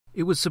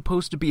It was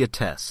supposed to be a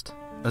test,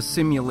 a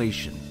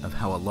simulation of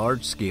how a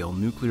large-scale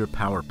nuclear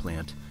power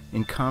plant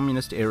in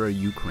communist-era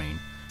Ukraine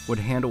would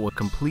handle a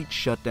complete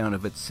shutdown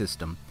of its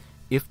system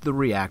if the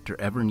reactor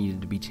ever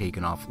needed to be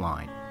taken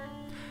offline.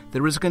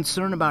 There was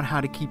concern about how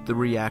to keep the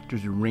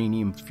reactor's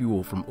uranium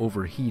fuel from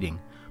overheating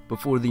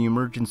before the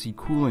emergency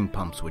cooling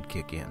pumps would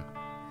kick in.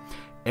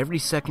 Every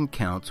second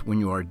counts when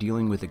you are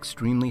dealing with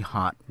extremely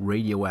hot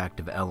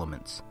radioactive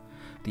elements.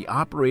 The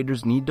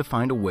operators need to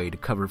find a way to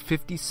cover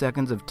 50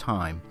 seconds of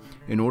time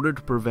in order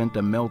to prevent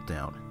a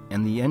meltdown,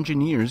 and the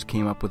engineers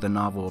came up with a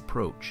novel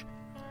approach.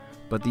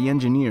 But the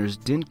engineers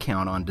didn't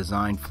count on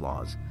design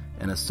flaws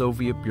and a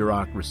Soviet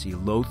bureaucracy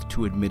loath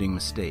to admitting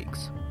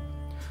mistakes.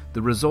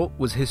 The result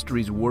was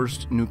history's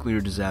worst nuclear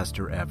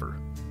disaster ever.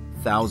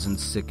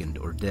 Thousands sickened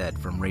or dead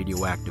from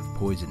radioactive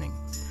poisoning,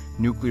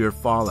 nuclear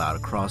fallout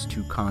across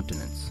 2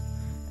 continents,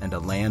 and a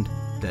land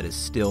that is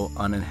still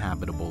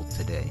uninhabitable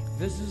today.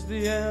 This is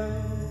the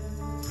end,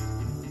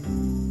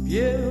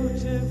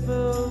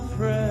 beautiful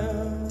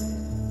friend.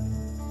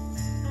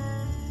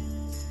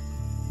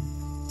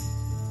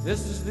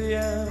 This is the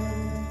end.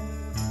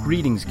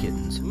 Greetings,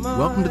 kittens.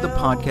 Welcome to the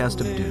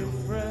Podcast of Doom,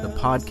 the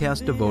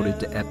podcast devoted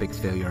to epic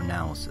failure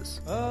analysis.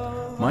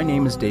 My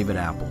name is David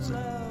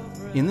Appleson.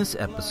 In this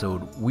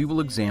episode, we will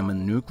examine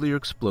the nuclear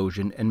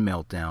explosion and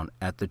meltdown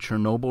at the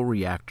Chernobyl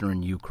reactor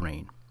in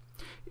Ukraine.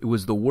 It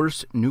was the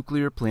worst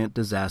nuclear plant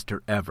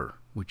disaster ever,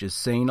 which is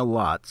saying a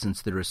lot since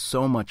there is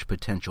so much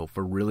potential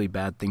for really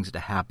bad things to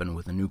happen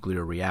with a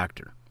nuclear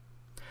reactor.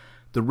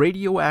 The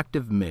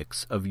radioactive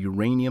mix of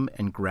uranium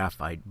and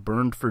graphite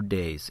burned for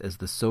days as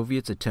the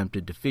Soviets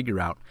attempted to figure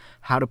out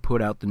how to put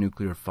out the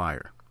nuclear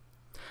fire.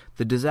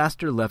 The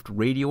disaster left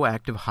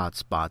radioactive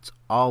hotspots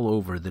all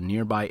over the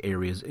nearby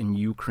areas in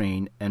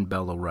Ukraine and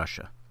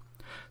Belarus,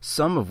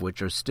 some of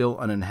which are still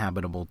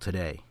uninhabitable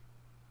today.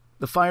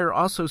 The fire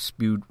also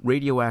spewed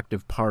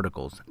radioactive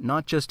particles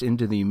not just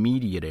into the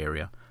immediate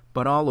area,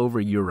 but all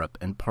over Europe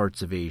and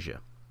parts of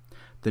Asia.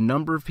 The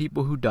number of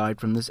people who died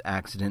from this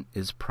accident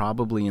is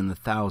probably in the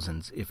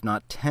thousands, if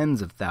not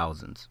tens of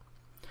thousands.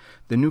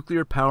 The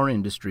nuclear power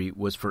industry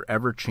was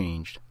forever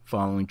changed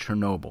following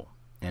Chernobyl,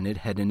 and it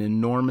had an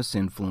enormous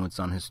influence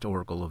on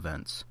historical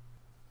events.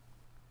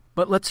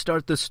 But let's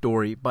start this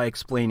story by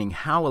explaining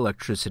how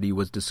electricity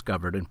was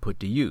discovered and put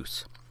to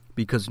use,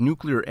 because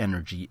nuclear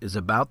energy is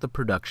about the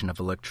production of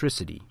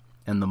electricity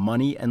and the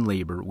money and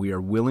labor we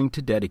are willing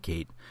to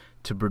dedicate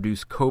to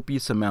produce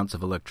copious amounts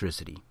of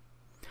electricity.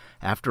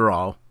 After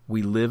all,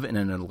 we live in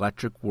an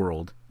electric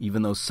world,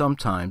 even though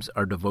sometimes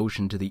our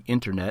devotion to the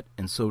internet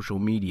and social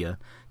media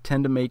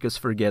tend to make us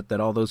forget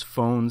that all those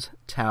phones,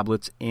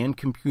 tablets, and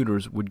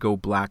computers would go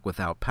black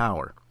without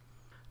power.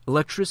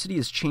 Electricity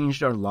has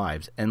changed our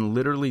lives and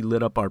literally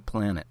lit up our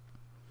planet.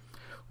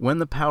 When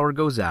the power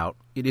goes out,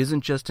 it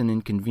isn't just an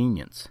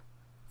inconvenience.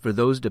 For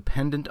those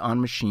dependent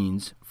on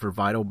machines for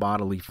vital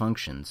bodily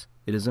functions,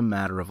 it is a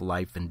matter of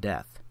life and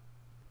death.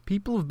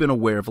 People have been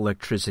aware of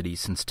electricity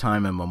since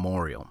time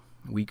immemorial.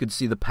 We could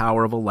see the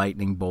power of a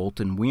lightning bolt,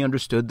 and we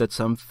understood that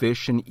some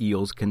fish and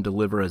eels can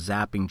deliver a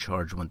zapping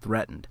charge when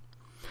threatened.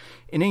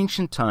 In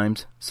ancient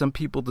times, some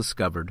people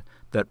discovered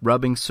that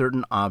rubbing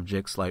certain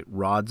objects like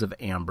rods of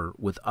amber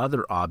with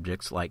other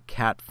objects like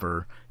cat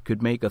fur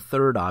could make a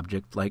third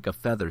object like a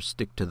feather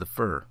stick to the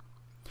fur.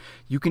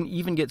 You can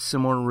even get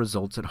similar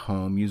results at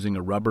home using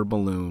a rubber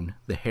balloon,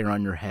 the hair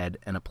on your head,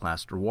 and a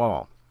plaster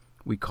wall.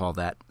 We call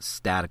that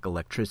static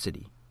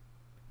electricity.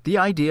 The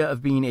idea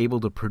of being able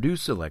to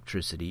produce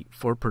electricity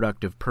for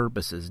productive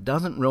purposes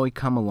doesn't really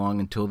come along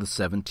until the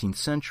 17th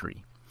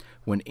century,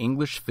 when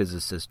English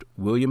physicist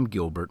William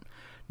Gilbert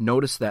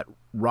noticed that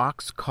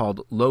rocks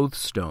called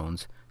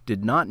lodestones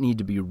did not need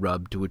to be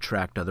rubbed to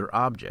attract other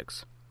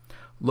objects.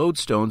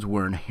 Lodestones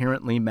were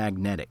inherently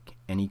magnetic,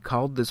 and he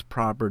called this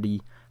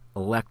property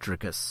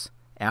electricus,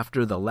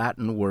 after the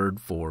Latin word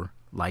for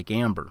like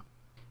amber.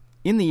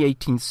 In the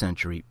 18th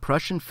century,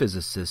 Prussian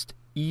physicist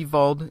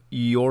Ewald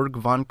Georg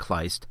von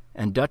Kleist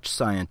and Dutch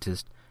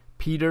scientist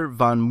Peter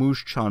van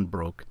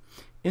Musschenbroek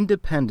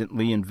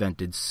independently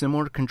invented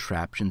similar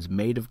contraptions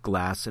made of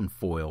glass and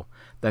foil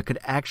that could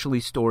actually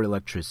store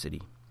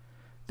electricity.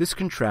 This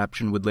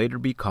contraption would later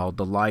be called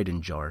the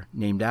Leyden jar,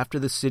 named after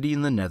the city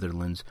in the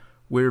Netherlands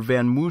where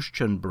van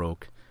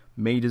Musschenbroek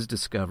made his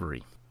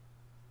discovery.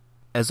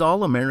 As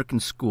all American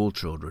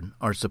schoolchildren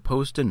are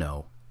supposed to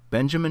know,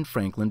 Benjamin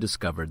Franklin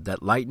discovered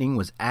that lightning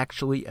was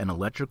actually an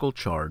electrical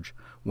charge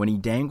when he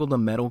dangled a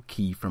metal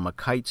key from a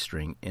kite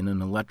string in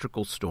an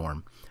electrical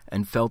storm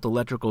and felt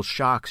electrical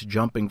shocks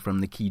jumping from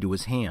the key to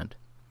his hand.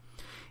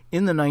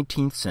 In the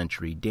 19th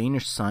century,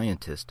 Danish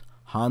scientist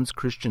Hans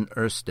Christian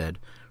Ørsted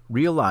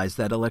realized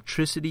that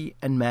electricity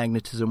and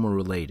magnetism were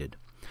related.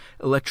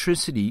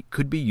 Electricity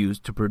could be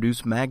used to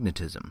produce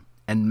magnetism,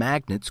 and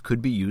magnets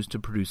could be used to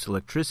produce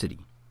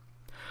electricity.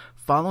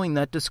 Following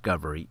that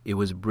discovery, it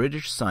was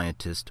British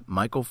scientist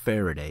Michael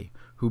Faraday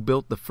who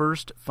built the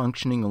first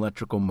functioning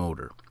electrical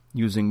motor,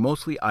 using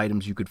mostly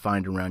items you could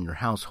find around your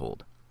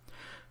household.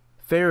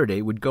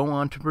 Faraday would go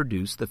on to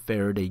produce the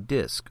Faraday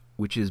disc,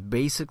 which is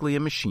basically a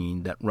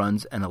machine that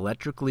runs an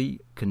electrically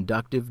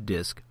conductive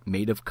disc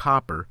made of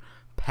copper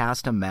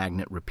past a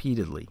magnet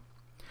repeatedly.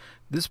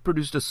 This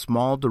produced a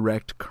small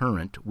direct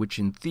current which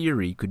in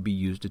theory could be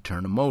used to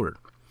turn a motor,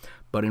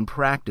 but in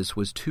practice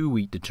was too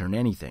weak to turn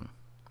anything.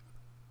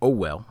 Oh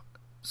well,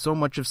 so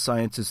much of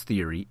science is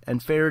theory,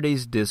 and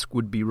Faraday's disc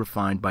would be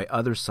refined by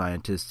other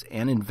scientists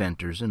and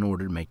inventors in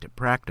order to make it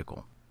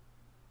practical.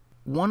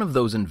 One of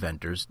those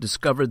inventors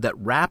discovered that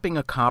wrapping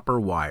a copper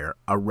wire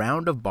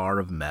around a bar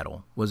of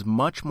metal was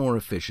much more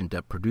efficient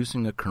at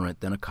producing a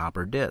current than a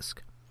copper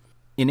disc.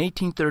 In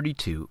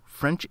 1832,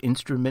 French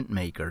instrument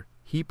maker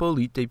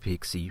Hippolyte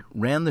Pixii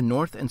ran the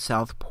north and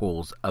south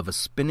poles of a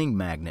spinning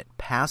magnet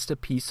past a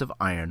piece of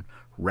iron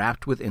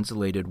wrapped with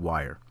insulated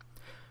wire.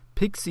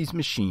 Pixii's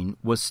machine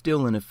was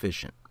still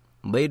inefficient.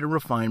 Later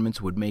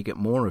refinements would make it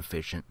more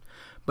efficient,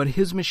 but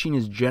his machine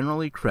is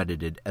generally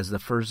credited as the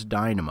first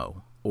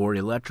dynamo, or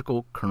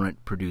electrical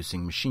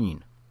current-producing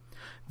machine.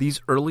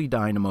 These early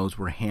dynamos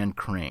were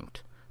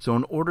hand-cranked, so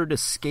in order to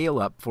scale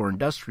up for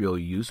industrial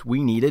use,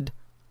 we needed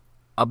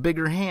a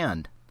bigger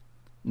hand.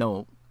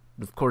 No,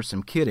 of course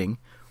I'm kidding.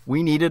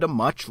 We needed a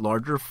much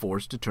larger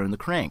force to turn the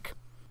crank.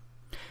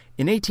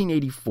 In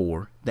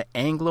 1884, the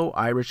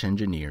Anglo-Irish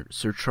engineer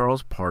Sir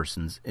Charles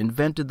Parsons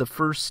invented the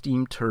first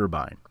steam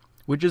turbine,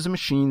 which is a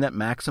machine that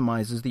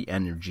maximizes the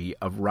energy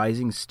of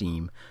rising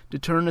steam to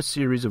turn a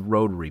series of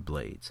rotary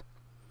blades.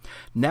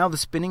 Now the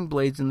spinning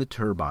blades in the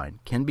turbine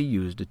can be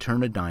used to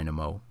turn a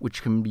dynamo,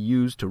 which can be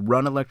used to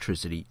run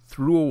electricity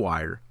through a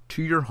wire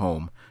to your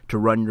home to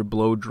run your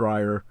blow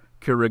dryer,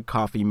 Keurig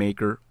coffee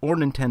maker, or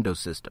Nintendo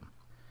system.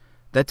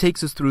 That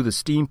takes us through the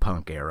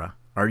steampunk era.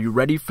 Are you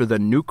ready for the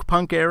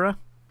nuke-punk era?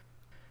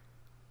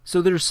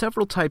 So there are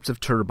several types of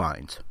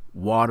turbines,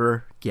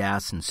 water,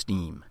 gas, and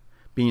steam,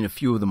 being a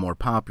few of the more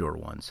popular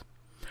ones.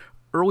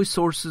 Early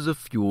sources of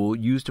fuel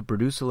used to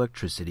produce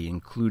electricity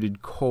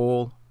included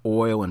coal,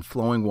 oil, and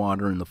flowing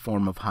water in the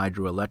form of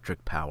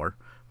hydroelectric power,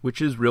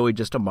 which is really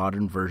just a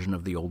modern version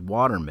of the old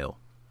water mill.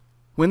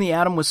 When the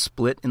atom was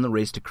split in the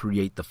race to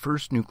create the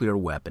first nuclear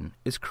weapon,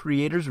 its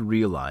creators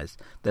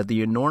realized that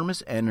the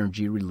enormous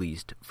energy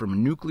released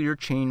from nuclear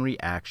chain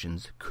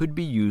reactions could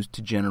be used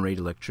to generate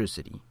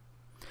electricity.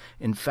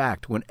 In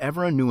fact,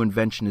 whenever a new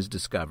invention is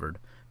discovered,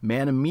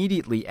 man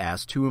immediately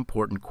asks two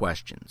important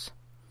questions.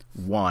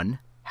 1,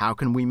 how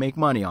can we make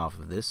money off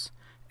of this?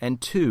 And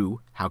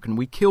 2, how can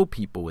we kill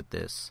people with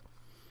this?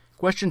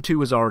 Question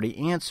 2 is already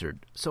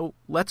answered, so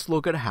let's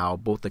look at how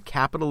both the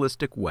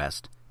capitalistic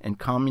West and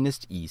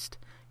communist East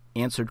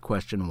answered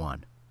question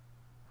 1.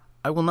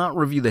 I will not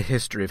review the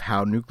history of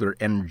how nuclear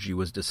energy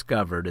was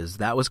discovered, as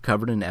that was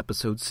covered in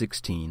episode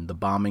 16, The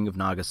Bombing of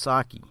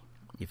Nagasaki.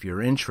 If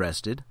you're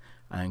interested,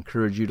 I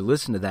encourage you to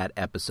listen to that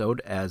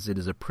episode, as it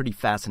is a pretty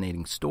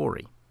fascinating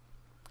story.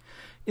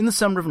 In the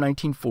summer of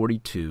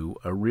 1942,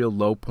 a real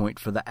low point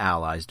for the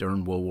Allies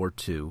during World War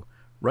II,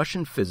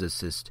 Russian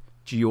physicist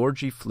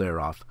Georgy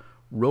Flerov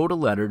wrote a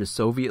letter to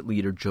Soviet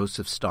leader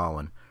Joseph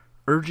Stalin,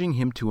 urging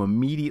him to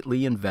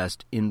immediately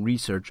invest in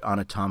research on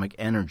atomic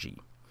energy,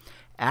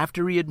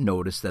 after he had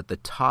noticed that the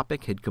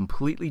topic had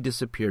completely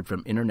disappeared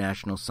from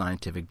international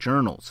scientific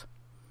journals.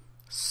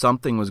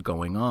 Something was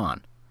going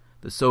on.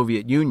 The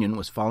Soviet Union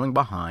was falling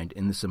behind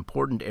in this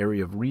important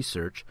area of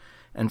research,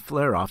 and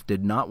Flerov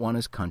did not want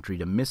his country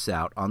to miss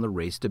out on the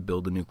race to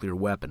build a nuclear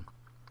weapon.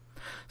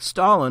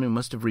 Stalin, who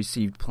must have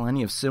received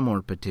plenty of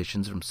similar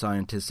petitions from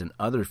scientists in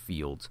other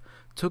fields,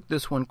 took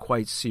this one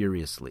quite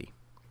seriously.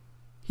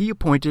 He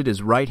appointed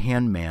his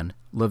right-hand man,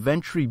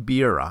 Lavrentiy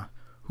Beria,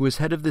 who was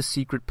head of the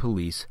secret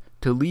police,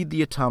 to lead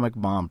the atomic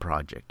bomb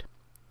project.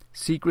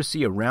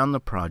 Secrecy around the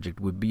project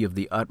would be of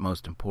the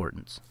utmost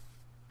importance.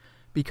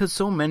 Because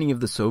so many of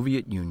the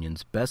Soviet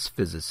Union's best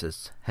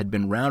physicists had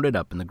been rounded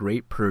up in the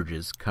Great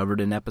Purges covered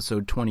in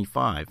episode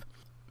 25,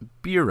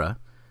 Beria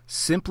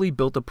simply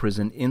built a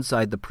prison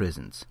inside the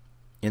prisons.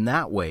 In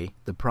that way,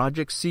 the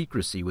project's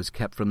secrecy was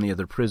kept from the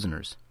other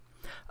prisoners.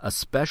 A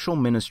special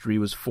ministry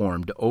was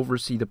formed to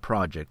oversee the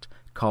project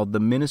called the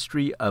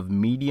Ministry of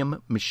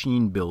Medium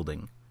Machine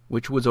Building,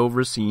 which was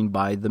overseen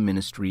by the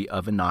Ministry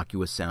of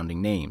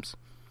Innocuous-sounding names.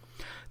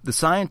 The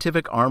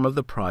scientific arm of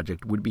the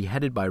project would be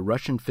headed by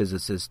Russian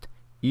physicist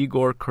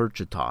Igor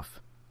Kurchatov.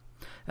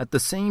 At the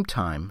same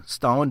time,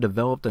 Stalin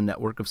developed a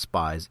network of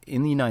spies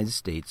in the United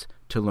States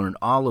to learn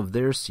all of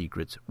their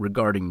secrets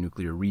regarding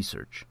nuclear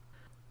research.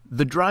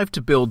 The drive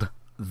to build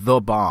the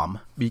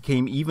bomb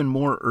became even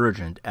more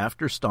urgent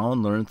after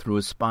Stalin learned through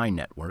his spy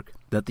network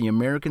that the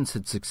Americans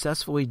had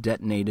successfully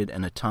detonated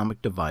an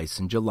atomic device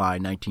in July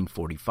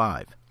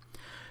 1945.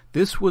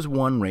 This was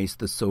one race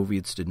the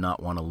Soviets did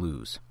not want to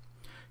lose.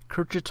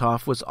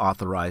 Kurchatov was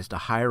authorized to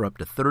hire up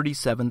to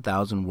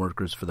 37,000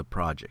 workers for the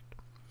project.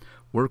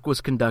 Work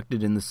was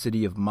conducted in the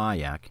city of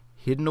Mayak,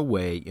 hidden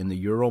away in the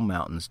Ural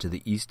Mountains to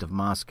the east of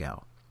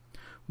Moscow.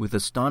 With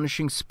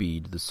astonishing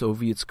speed, the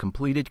Soviets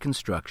completed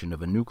construction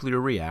of a nuclear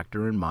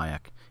reactor in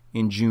Mayak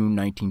in June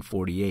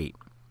 1948.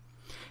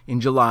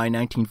 In July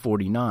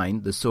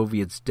 1949, the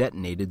Soviets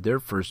detonated their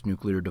first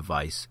nuclear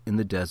device in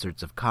the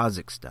deserts of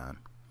Kazakhstan.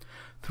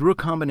 Through a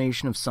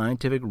combination of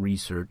scientific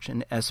research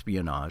and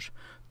espionage,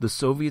 the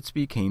Soviets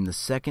became the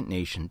second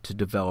nation to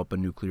develop a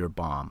nuclear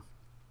bomb.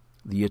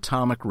 The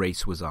atomic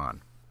race was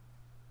on.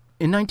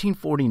 In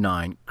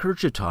 1949,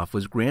 Kurchatov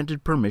was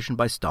granted permission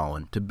by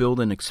Stalin to build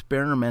an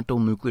experimental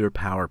nuclear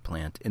power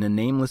plant in a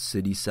nameless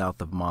city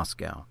south of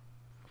Moscow.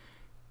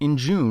 In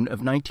June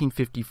of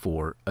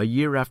 1954, a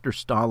year after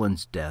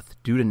Stalin's death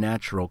due to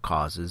natural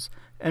causes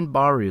and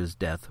Beria's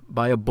death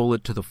by a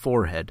bullet to the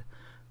forehead,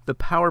 the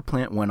power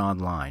plant went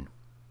online.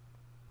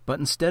 But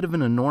instead of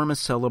an enormous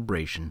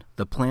celebration,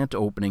 the plant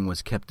opening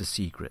was kept a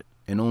secret,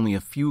 and only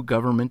a few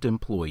government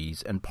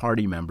employees and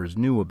party members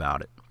knew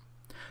about it.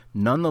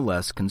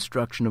 Nonetheless,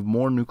 construction of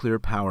more nuclear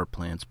power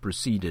plants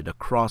proceeded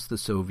across the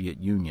Soviet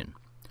Union,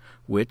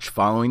 which,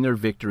 following their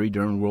victory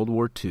during World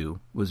War II,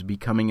 was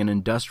becoming an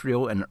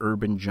industrial and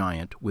urban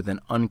giant with an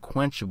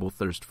unquenchable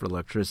thirst for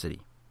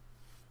electricity.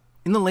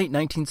 In the late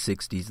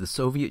 1960s, the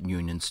Soviet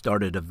Union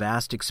started a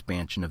vast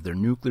expansion of their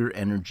nuclear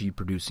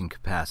energy-producing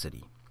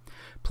capacity.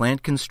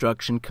 Plant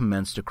construction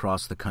commenced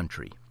across the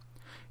country.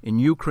 In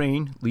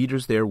Ukraine,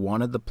 leaders there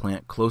wanted the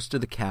plant close to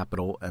the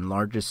capital and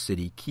largest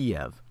city,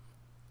 Kiev.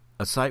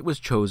 A site was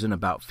chosen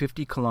about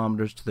 50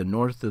 kilometers to the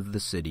north of the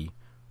city,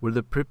 where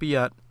the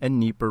Pripyat and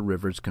Dnieper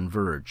rivers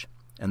converge,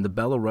 and the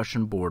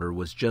Belarusian border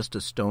was just a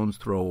stone's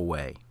throw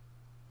away.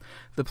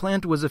 The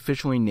plant was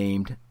officially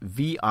named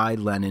V.I.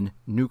 Lenin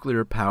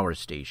Nuclear Power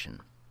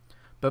Station.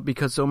 But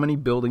because so many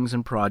buildings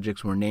and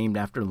projects were named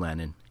after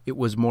Lenin, it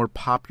was more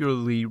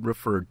popularly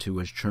referred to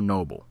as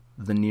Chernobyl,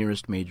 the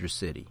nearest major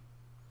city.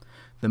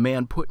 The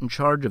man put in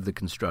charge of the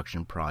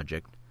construction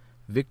project,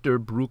 Viktor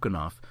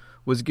Brukhanov,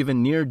 was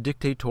given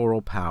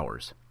near-dictatorial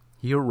powers.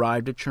 He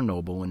arrived at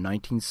Chernobyl in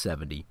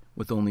 1970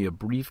 with only a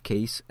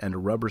briefcase and a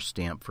rubber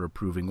stamp for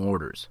approving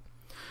orders.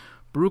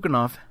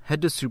 Brukhanov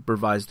had to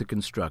supervise the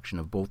construction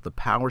of both the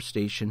power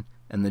station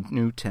and the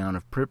new town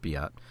of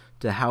Pripyat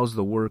to house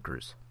the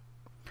workers.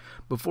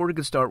 Before he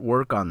could start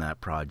work on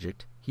that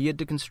project, he had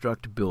to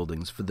construct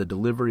buildings for the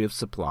delivery of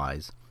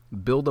supplies,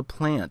 build a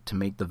plant to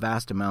make the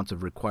vast amounts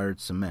of required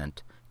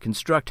cement,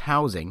 construct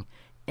housing,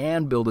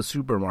 and build a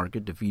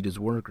supermarket to feed his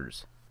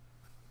workers.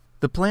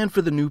 The plan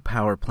for the new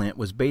power plant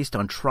was based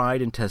on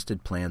tried and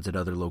tested plans at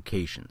other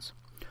locations.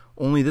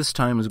 Only this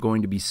time was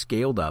going to be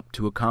scaled up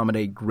to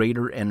accommodate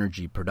greater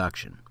energy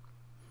production.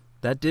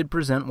 That did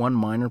present one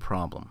minor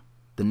problem.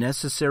 The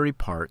necessary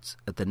parts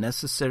at the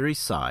necessary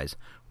size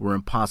were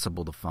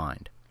impossible to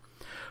find.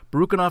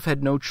 Brukhanov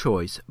had no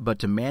choice but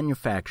to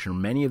manufacture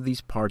many of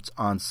these parts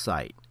on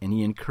site, and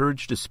he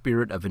encouraged a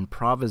spirit of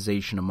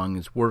improvisation among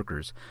his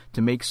workers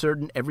to make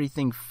certain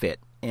everything fit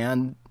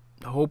and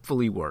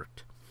hopefully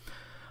worked.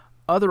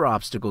 Other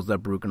obstacles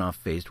that Brukhanov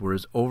faced were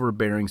his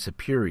overbearing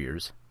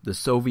superiors, the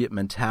Soviet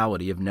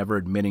mentality of never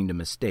admitting to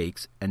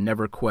mistakes and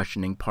never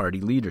questioning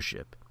party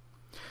leadership.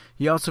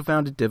 He also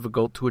found it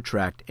difficult to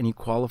attract any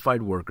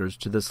qualified workers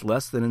to this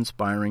less than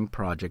inspiring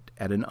project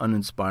at an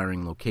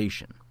uninspiring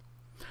location.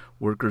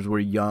 Workers were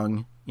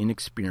young,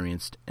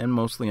 inexperienced, and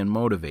mostly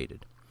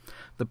unmotivated.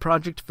 The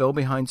project fell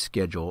behind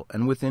schedule,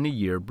 and within a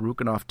year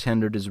Brukhanov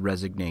tendered his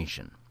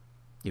resignation.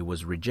 It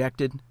was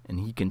rejected, and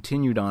he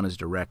continued on as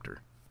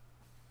director.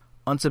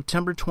 On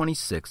September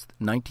 26,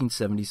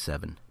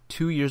 1977,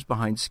 2 years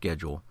behind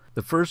schedule,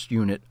 the first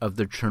unit of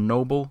the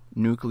Chernobyl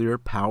nuclear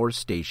power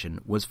station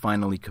was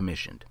finally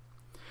commissioned.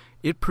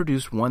 It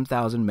produced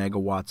 1,000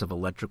 megawatts of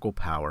electrical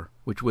power,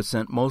 which was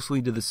sent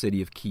mostly to the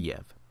city of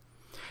Kiev.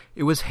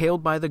 It was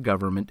hailed by the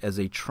government as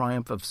a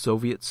triumph of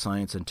Soviet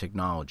science and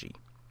technology.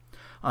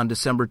 On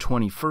December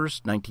 21,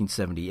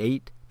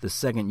 1978, the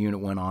second unit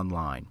went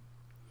online.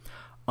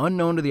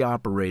 Unknown to the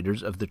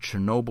operators of the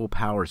Chernobyl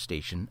power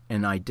station,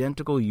 an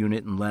identical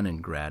unit in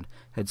Leningrad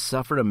had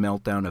suffered a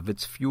meltdown of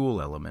its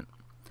fuel element.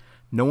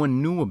 No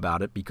one knew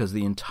about it because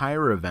the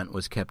entire event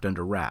was kept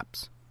under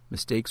wraps.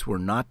 Mistakes were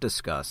not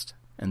discussed,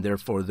 and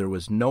therefore there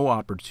was no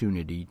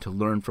opportunity to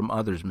learn from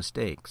others'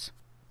 mistakes.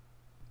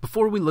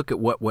 Before we look at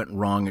what went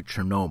wrong at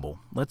Chernobyl,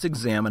 let's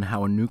examine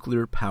how a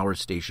nuclear power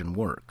station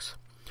works.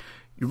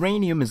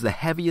 Uranium is the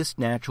heaviest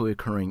naturally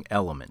occurring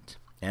element,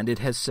 and it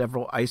has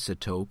several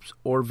isotopes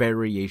or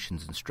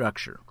variations in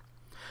structure.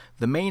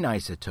 The main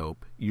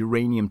isotope,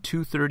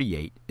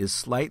 uranium-238, is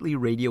slightly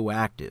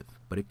radioactive,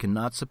 but it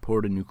cannot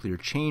support a nuclear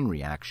chain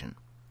reaction.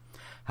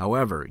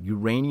 However,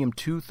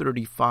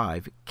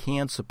 uranium-235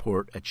 can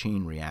support a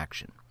chain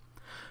reaction.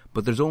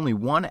 But there's only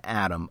one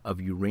atom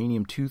of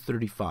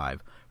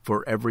uranium-235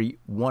 for every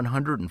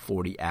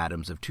 140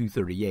 atoms of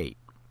 238.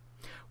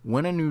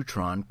 When a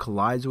neutron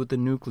collides with the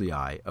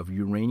nuclei of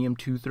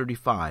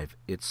uranium-235,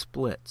 it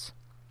splits.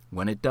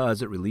 When it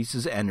does, it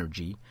releases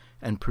energy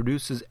and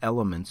produces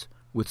elements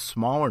with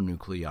smaller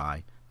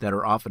nuclei that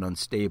are often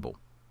unstable.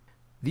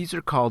 These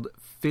are called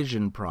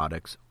fission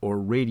products or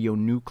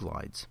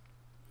radionuclides.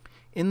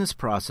 In this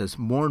process,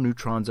 more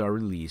neutrons are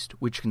released,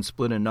 which can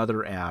split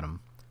another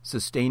atom,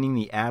 sustaining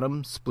the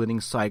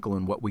atom-splitting cycle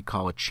in what we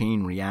call a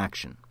chain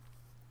reaction.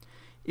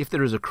 If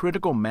there is a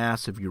critical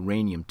mass of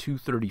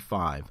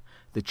uranium-235,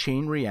 the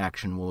chain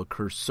reaction will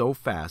occur so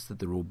fast that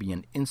there will be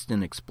an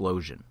instant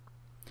explosion.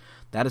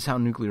 That is how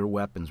nuclear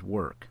weapons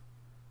work.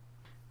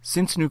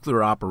 Since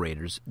nuclear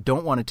operators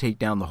don't want to take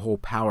down the whole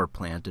power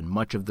plant and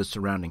much of the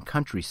surrounding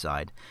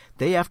countryside,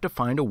 they have to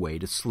find a way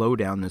to slow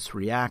down this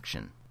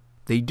reaction.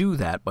 They do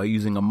that by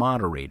using a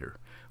moderator,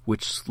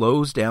 which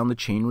slows down the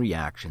chain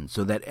reaction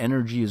so that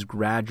energy is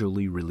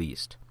gradually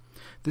released.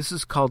 This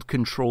is called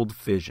controlled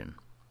fission.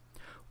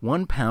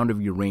 1 pound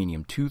of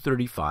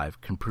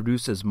uranium-235 can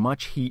produce as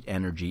much heat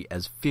energy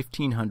as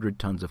 1,500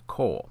 tons of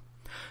coal,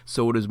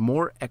 so it is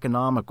more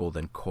economical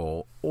than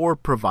coal or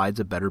provides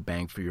a better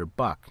bang for your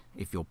buck,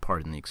 if you'll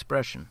pardon the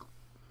expression.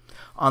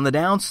 On the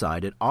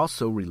downside, it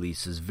also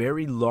releases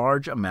very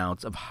large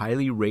amounts of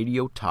highly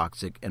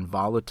radiotoxic and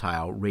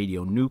volatile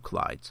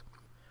radionuclides,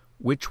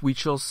 which we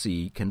shall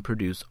see can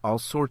produce all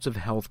sorts of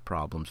health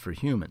problems for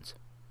humans.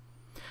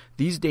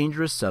 These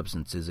dangerous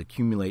substances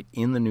accumulate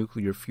in the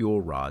nuclear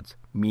fuel rods,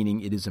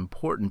 meaning it is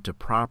important to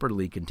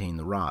properly contain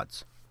the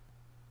rods.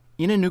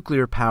 In a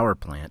nuclear power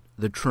plant,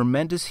 the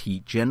tremendous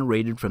heat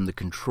generated from the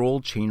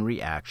controlled chain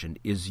reaction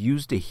is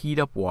used to heat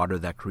up water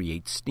that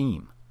creates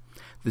steam.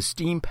 The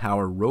steam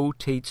power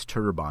rotates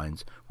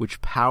turbines,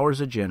 which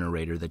powers a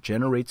generator that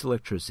generates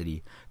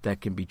electricity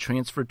that can be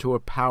transferred to a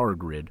power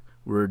grid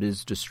where it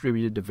is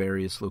distributed to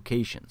various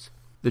locations.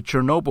 The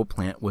Chernobyl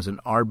plant was an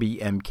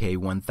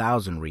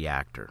RBMK-1000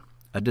 reactor,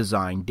 a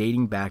design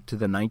dating back to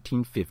the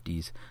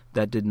 1950s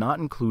that did not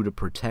include a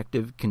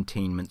protective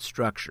containment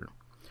structure,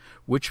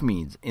 which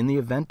means in the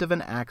event of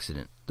an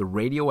accident, the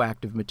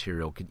radioactive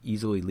material could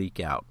easily leak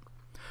out.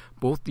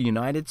 Both the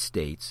United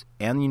States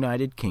and the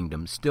United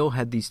Kingdom still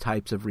had these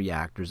types of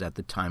reactors at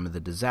the time of the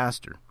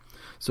disaster,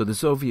 so the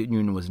Soviet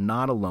Union was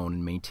not alone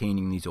in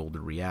maintaining these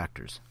older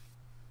reactors.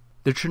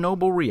 The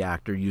Chernobyl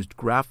reactor used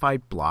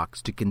graphite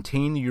blocks to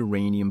contain the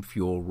uranium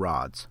fuel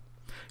rods.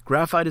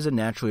 Graphite is a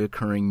naturally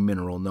occurring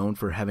mineral known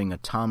for having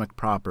atomic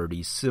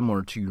properties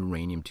similar to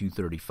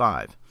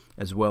uranium-235,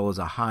 as well as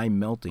a high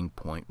melting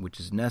point which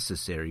is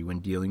necessary when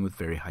dealing with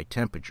very high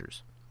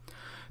temperatures.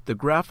 The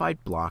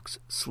graphite blocks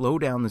slow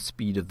down the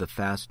speed of the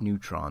fast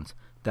neutrons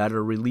that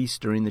are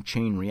released during the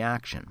chain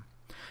reaction,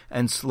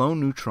 and slow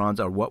neutrons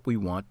are what we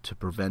want to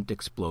prevent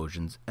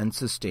explosions and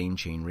sustain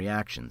chain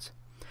reactions.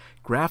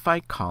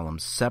 Graphite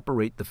columns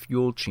separate the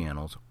fuel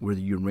channels where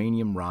the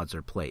uranium rods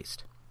are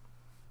placed.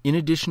 In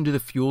addition to the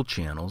fuel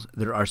channels,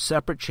 there are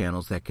separate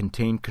channels that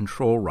contain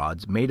control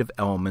rods made of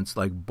elements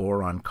like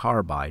boron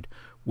carbide,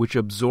 which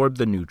absorb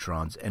the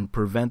neutrons and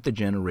prevent the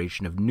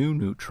generation of new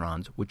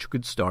neutrons which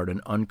could start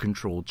an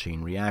uncontrolled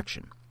chain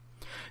reaction.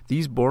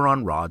 These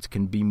boron rods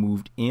can be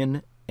moved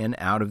in and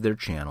out of their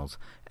channels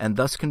and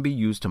thus can be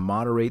used to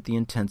moderate the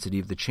intensity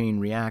of the chain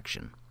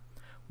reaction.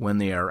 When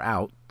they are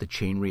out, the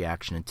chain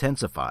reaction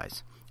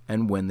intensifies,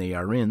 and when they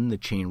are in, the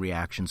chain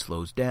reaction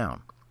slows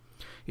down.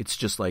 It's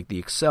just like the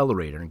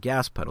accelerator and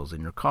gas pedals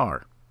in your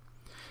car.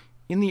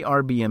 In the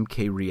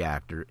RBMK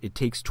reactor, it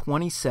takes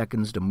 20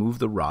 seconds to move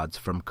the rods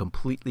from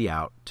completely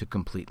out to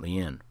completely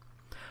in.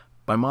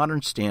 By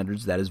modern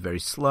standards, that is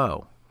very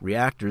slow.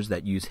 Reactors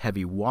that use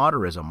heavy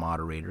water as a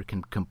moderator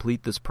can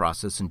complete this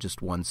process in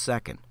just 1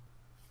 second.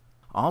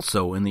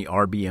 Also, in the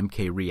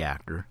RBMK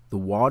reactor, the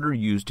water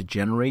used to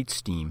generate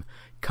steam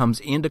comes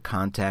into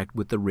contact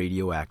with the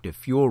radioactive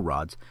fuel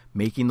rods,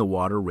 making the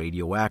water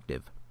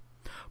radioactive.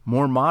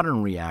 More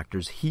modern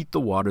reactors heat the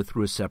water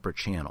through a separate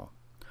channel.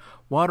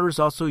 Water is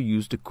also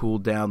used to cool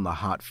down the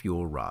hot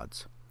fuel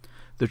rods.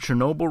 The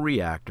Chernobyl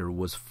reactor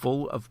was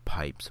full of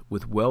pipes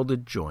with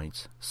welded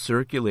joints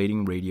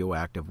circulating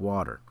radioactive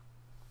water.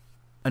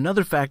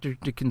 Another factor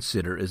to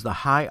consider is the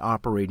high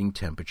operating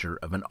temperature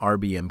of an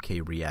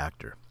RBMK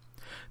reactor.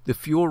 The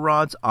fuel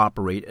rods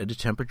operate at a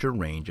temperature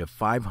range of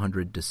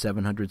 500 to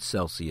 700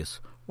 Celsius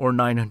or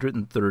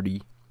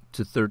 930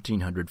 to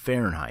 1300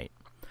 Fahrenheit.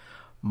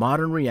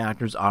 Modern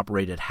reactors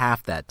operate at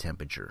half that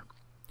temperature.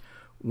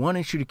 One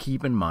issue to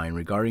keep in mind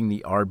regarding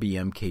the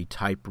RBMK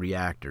type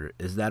reactor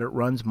is that it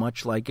runs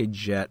much like a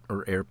jet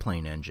or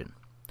airplane engine.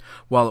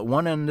 While at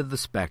one end of the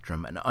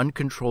spectrum, an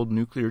uncontrolled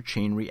nuclear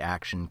chain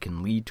reaction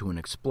can lead to an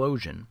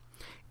explosion,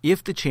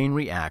 if the chain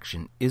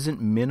reaction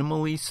isn't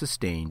minimally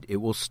sustained, it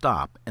will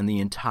stop and the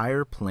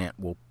entire plant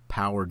will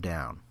power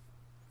down.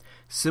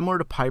 Similar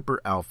to Piper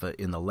Alpha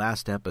in the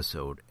last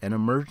episode, an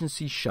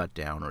emergency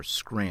shutdown or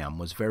scram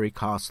was very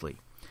costly.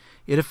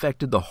 It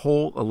affected the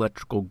whole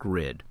electrical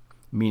grid,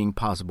 meaning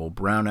possible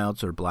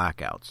brownouts or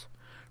blackouts.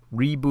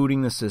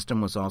 Rebooting the system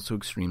was also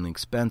extremely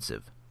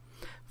expensive.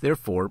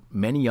 Therefore,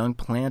 many young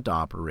plant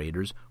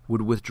operators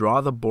would withdraw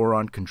the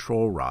boron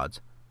control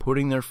rods,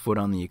 putting their foot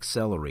on the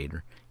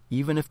accelerator,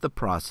 even if the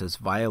process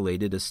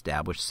violated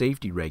established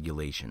safety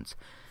regulations,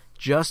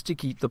 just to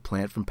keep the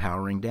plant from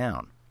powering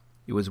down.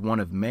 It was one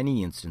of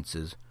many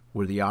instances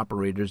where the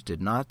operators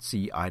did not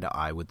see eye to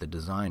eye with the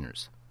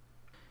designers.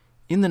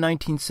 In the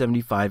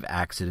 1975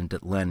 accident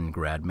at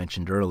Leningrad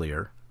mentioned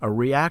earlier, a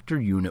reactor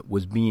unit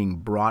was being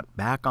brought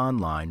back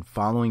online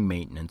following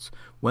maintenance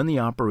when the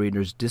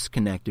operators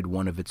disconnected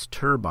one of its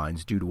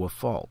turbines due to a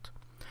fault.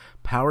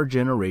 Power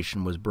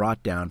generation was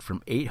brought down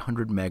from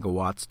 800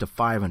 megawatts to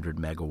 500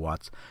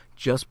 megawatts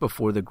just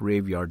before the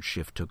graveyard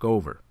shift took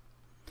over.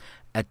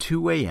 At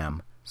 2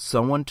 a.m.,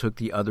 someone took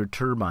the other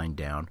turbine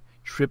down,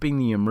 tripping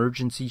the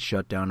emergency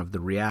shutdown of the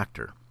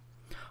reactor.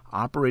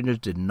 Operators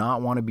did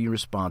not want to be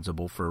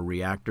responsible for a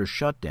reactor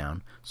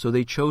shutdown, so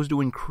they chose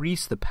to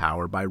increase the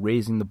power by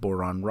raising the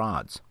boron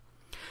rods.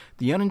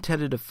 The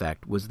unintended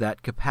effect was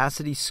that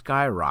capacity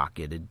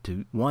skyrocketed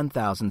to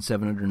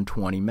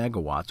 1,720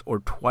 megawatts, or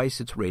twice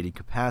its rated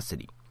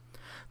capacity.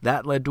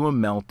 That led to a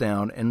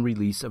meltdown and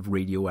release of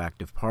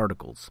radioactive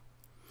particles.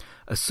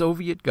 A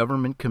Soviet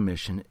government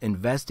commission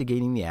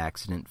investigating the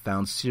accident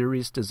found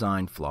serious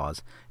design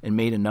flaws and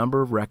made a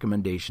number of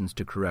recommendations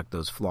to correct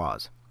those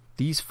flaws.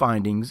 These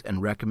findings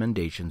and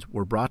recommendations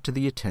were brought to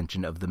the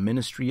attention of the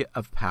Ministry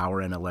of Power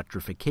and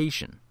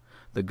Electrification,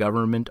 the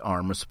government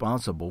arm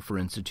responsible for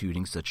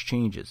instituting such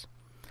changes.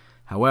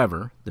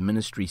 However, the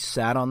ministry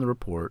sat on the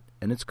report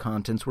and its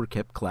contents were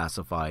kept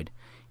classified,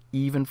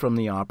 even from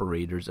the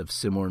operators of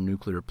similar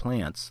nuclear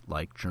plants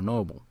like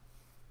Chernobyl.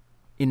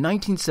 In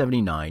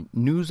 1979,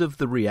 news of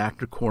the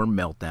reactor core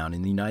meltdown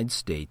in the United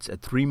States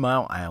at 3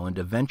 Mile Island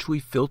eventually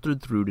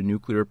filtered through to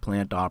nuclear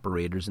plant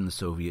operators in the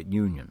Soviet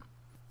Union.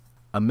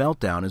 A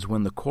meltdown is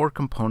when the core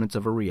components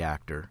of a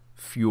reactor,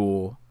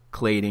 fuel,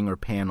 cladding or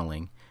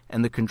paneling,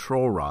 and the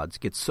control rods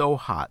get so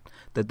hot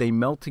that they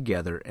melt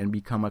together and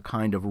become a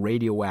kind of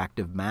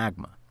radioactive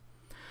magma.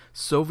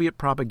 Soviet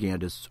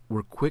propagandists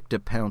were quick to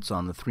pounce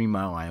on the 3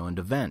 Mile Island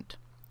event.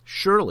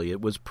 Surely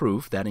it was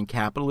proof that in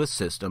capitalist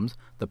systems,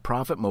 the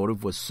profit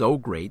motive was so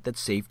great that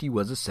safety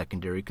was a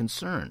secondary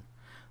concern.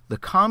 The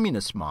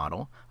communist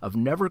model of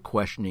never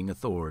questioning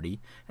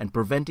authority and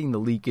preventing the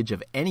leakage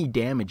of any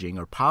damaging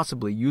or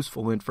possibly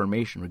useful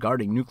information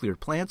regarding nuclear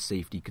plant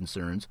safety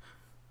concerns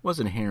was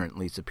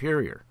inherently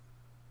superior.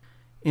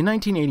 In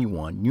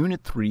 1981,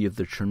 Unit 3 of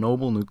the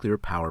Chernobyl nuclear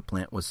power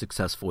plant was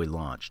successfully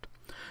launched.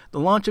 The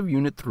launch of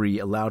Unit 3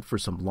 allowed for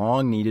some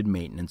long-needed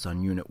maintenance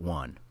on Unit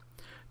 1.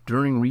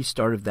 During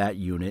restart of that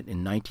unit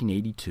in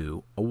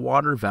 1982, a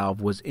water valve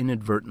was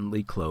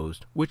inadvertently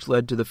closed, which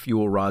led to the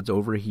fuel rods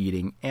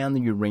overheating and the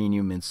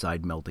uranium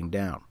inside melting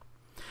down.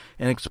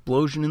 An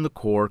explosion in the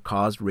core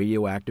caused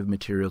radioactive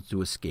materials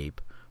to escape,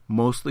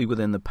 mostly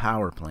within the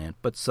power plant,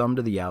 but some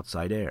to the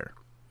outside air.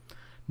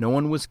 No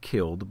one was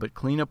killed, but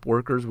cleanup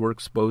workers were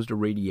exposed to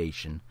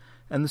radiation,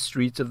 and the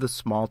streets of the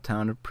small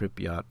town of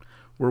Pripyat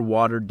were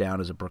watered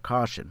down as a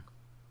precaution.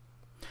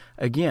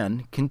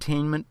 Again,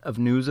 containment of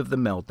news of the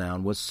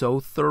meltdown was so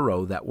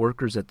thorough that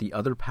workers at the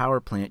other power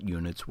plant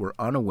units were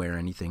unaware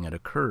anything had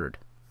occurred.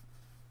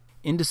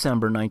 In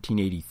December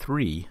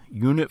 1983,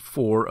 Unit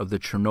 4 of the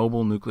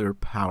Chernobyl nuclear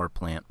power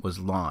plant was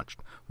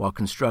launched, while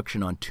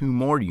construction on 2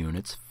 more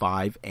units,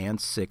 5 and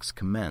 6,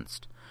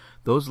 commenced.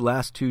 Those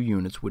last 2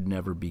 units would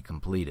never be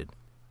completed.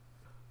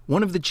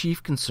 One of the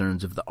chief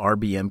concerns of the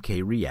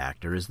RBMK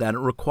reactor is that it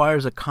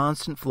requires a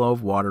constant flow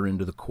of water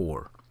into the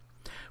core.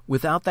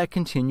 Without that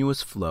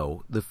continuous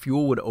flow, the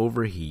fuel would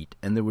overheat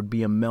and there would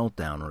be a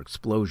meltdown or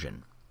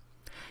explosion.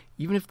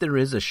 Even if there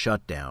is a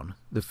shutdown,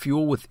 the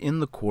fuel within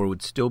the core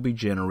would still be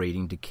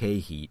generating decay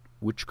heat,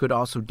 which could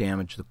also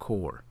damage the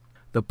core.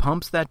 The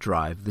pumps that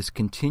drive this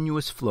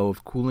continuous flow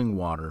of cooling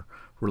water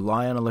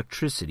rely on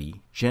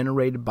electricity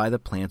generated by the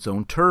plant's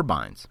own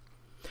turbines.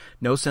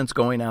 No sense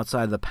going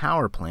outside the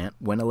power plant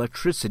when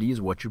electricity is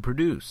what you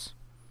produce.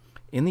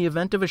 In the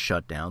event of a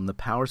shutdown, the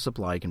power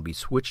supply can be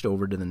switched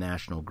over to the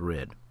national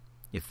grid.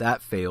 If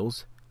that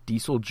fails,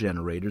 diesel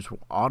generators will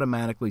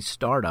automatically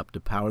start up to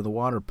power the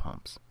water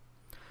pumps.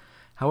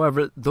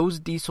 However, those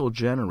diesel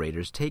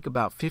generators take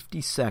about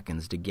 50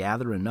 seconds to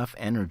gather enough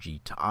energy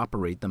to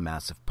operate the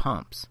massive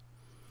pumps.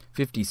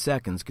 50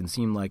 seconds can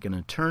seem like an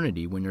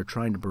eternity when you're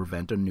trying to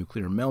prevent a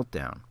nuclear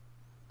meltdown.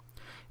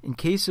 In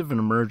case of an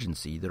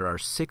emergency, there are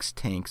 6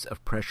 tanks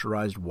of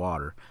pressurized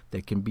water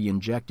that can be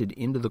injected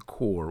into the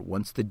core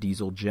once the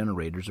diesel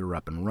generators are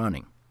up and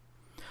running.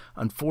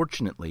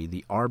 Unfortunately,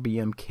 the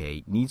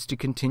RBMK needs to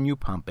continue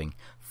pumping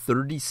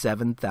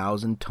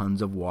 37,000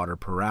 tons of water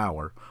per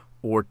hour,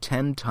 or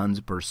 10 tons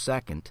per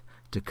second,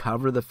 to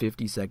cover the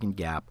 50-second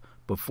gap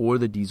before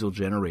the diesel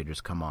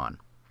generators come on.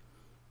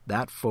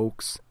 That,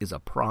 folks, is a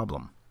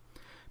problem,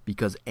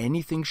 because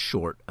anything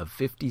short of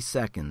 50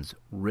 seconds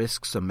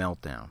risks a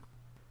meltdown.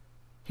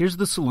 Here's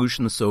the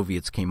solution the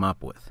Soviets came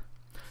up with.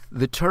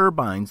 The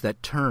turbines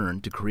that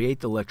turn to create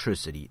the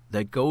electricity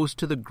that goes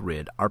to the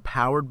grid are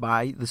powered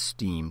by the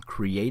steam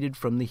created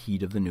from the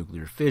heat of the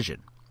nuclear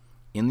fission.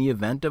 In the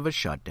event of a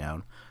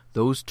shutdown,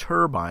 those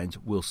turbines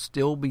will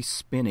still be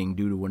spinning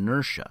due to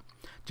inertia,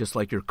 just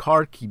like your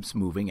car keeps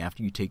moving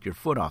after you take your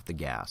foot off the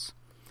gas.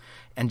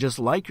 And just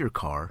like your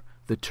car,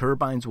 the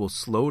turbines will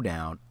slow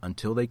down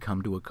until they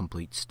come to a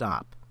complete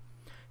stop.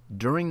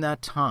 During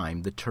that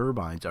time, the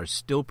turbines are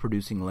still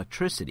producing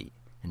electricity,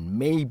 and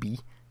maybe,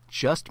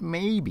 just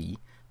maybe,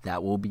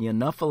 that will be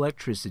enough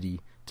electricity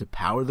to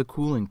power the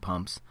cooling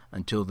pumps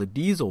until the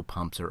diesel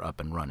pumps are up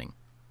and running.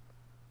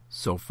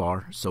 So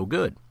far, so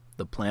good.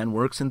 The plan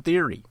works in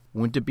theory.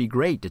 Wouldn't it be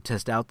great to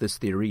test out this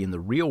theory in the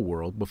real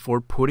world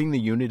before putting the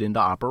unit into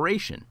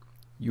operation?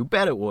 You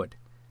bet it would.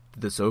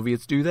 Did the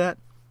Soviets do that?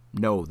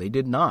 No, they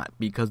did not,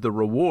 because the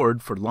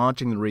reward for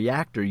launching the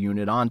reactor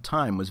unit on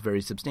time was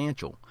very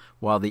substantial,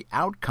 while the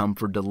outcome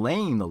for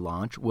delaying the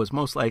launch was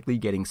most likely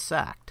getting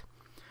sacked.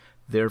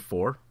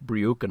 Therefore,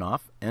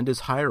 Bryukhanov and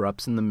his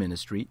higher-ups in the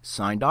ministry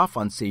signed off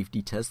on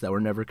safety tests that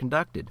were never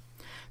conducted.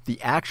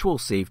 The actual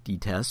safety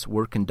tests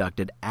were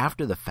conducted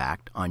after the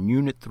fact on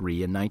Unit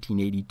 3 in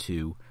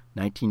 1982,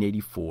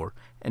 1984,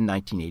 and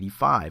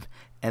 1985,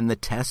 and the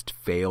test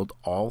failed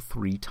all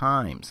 3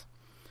 times.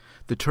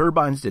 The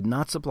turbines did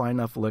not supply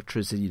enough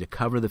electricity to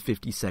cover the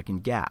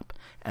 50-second gap,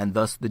 and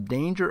thus the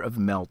danger of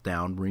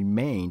meltdown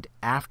remained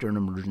after an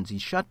emergency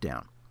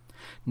shutdown.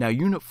 Now,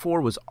 Unit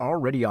 4 was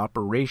already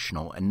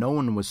operational, and no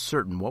one was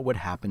certain what would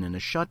happen in a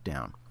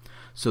shutdown.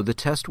 So the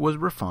test was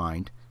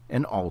refined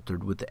and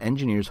altered, with the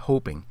engineers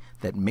hoping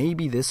that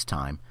maybe this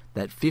time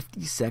that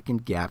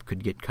 50-second gap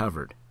could get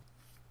covered.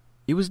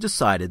 It was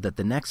decided that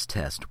the next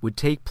test would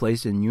take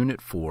place in Unit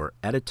 4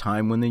 at a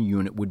time when the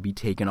unit would be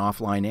taken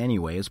offline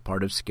anyway as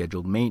part of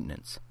scheduled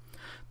maintenance.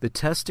 The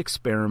test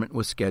experiment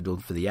was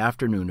scheduled for the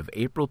afternoon of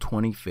April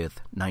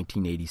 25,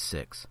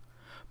 1986.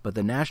 But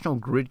the National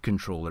Grid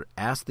Controller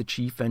asked the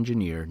chief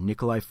engineer,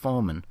 Nikolai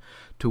Fomin,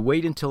 to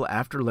wait until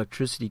after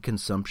electricity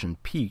consumption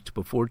peaked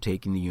before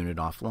taking the unit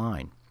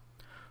offline.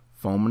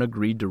 Fomin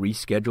agreed to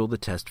reschedule the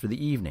test for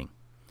the evening.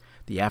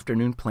 The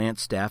afternoon plant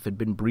staff had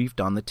been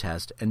briefed on the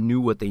test and knew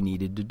what they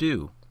needed to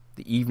do.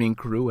 The evening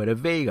crew had a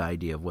vague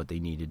idea of what they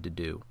needed to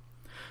do.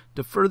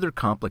 To further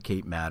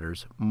complicate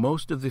matters,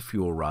 most of the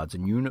fuel rods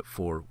in Unit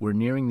 4 were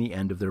nearing the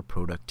end of their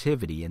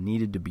productivity and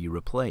needed to be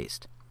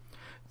replaced.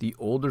 The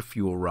older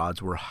fuel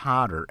rods were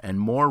hotter and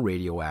more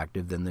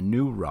radioactive than the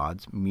new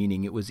rods,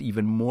 meaning it was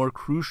even more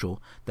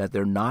crucial that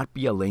there not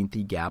be a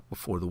lengthy gap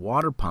before the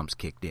water pumps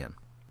kicked in.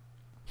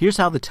 Here's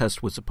how the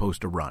test was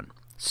supposed to run.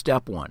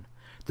 Step 1.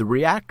 The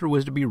reactor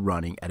was to be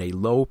running at a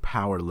low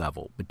power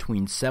level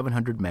between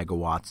 700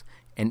 megawatts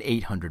and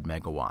 800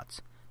 megawatts.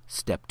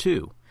 Step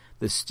 2.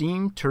 The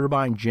steam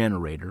turbine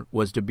generator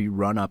was to be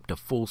run up to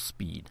full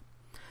speed.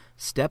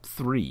 Step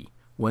 3.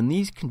 When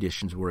these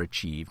conditions were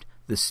achieved,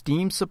 the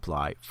steam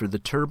supply for the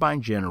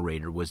turbine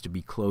generator was to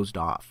be closed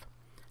off.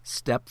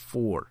 Step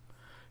 4.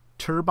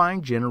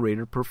 Turbine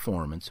generator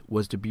performance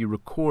was to be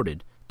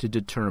recorded to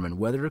determine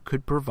whether it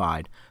could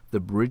provide the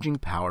bridging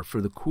power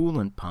for the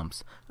coolant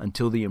pumps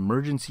until the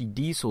emergency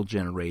diesel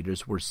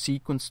generators were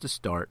sequenced to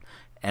start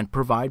and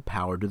provide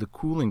power to the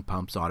cooling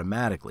pumps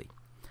automatically.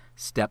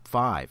 Step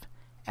 5.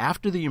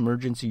 After the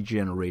emergency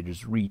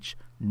generators reach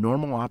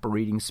normal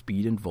operating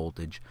speed and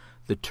voltage,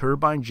 the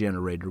turbine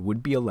generator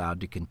would be allowed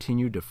to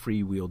continue to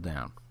freewheel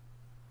down.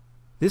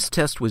 This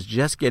test was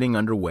just getting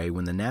underway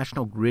when the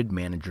National Grid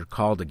Manager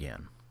called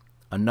again.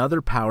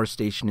 Another power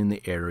station in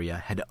the area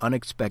had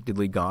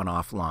unexpectedly gone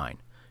offline.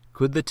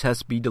 Could the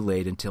test be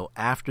delayed until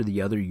after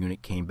the other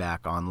unit came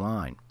back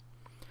online?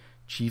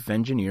 Chief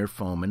Engineer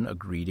Fomin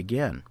agreed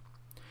again.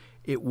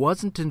 It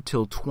wasn't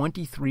until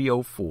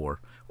 23:04,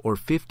 or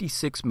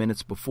 56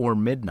 minutes before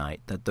midnight,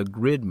 that the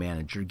grid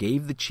manager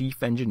gave the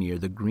chief engineer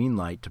the green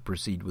light to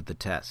proceed with the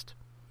test.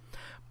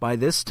 By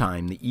this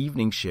time, the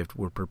evening shift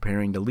were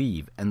preparing to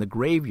leave, and the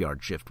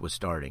graveyard shift was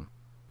starting.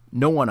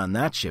 No one on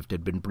that shift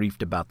had been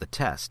briefed about the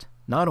test.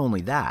 Not only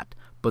that,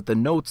 but the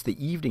notes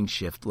the evening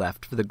shift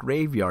left for the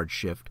graveyard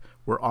shift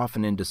were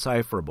often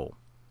indecipherable.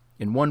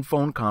 In one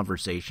phone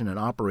conversation, an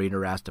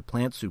operator asked a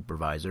plant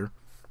supervisor,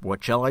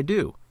 "What shall I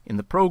do?" In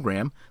the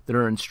program,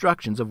 there are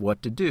instructions of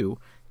what to do,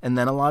 and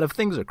then a lot of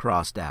things are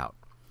crossed out.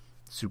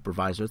 The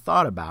supervisor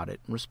thought about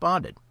it and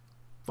responded,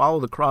 "Follow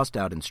the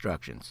crossed-out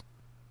instructions."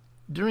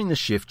 During the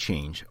shift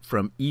change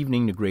from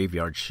evening to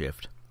graveyard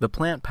shift, the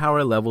plant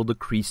power level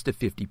decreased to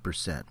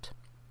 50%.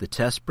 The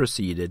test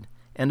proceeded,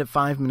 and at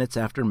 5 minutes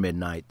after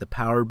midnight, the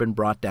power had been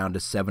brought down to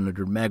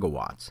 700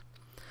 megawatts.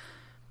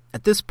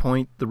 At this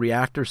point, the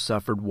reactor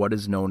suffered what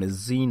is known as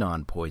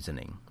xenon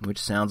poisoning, which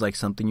sounds like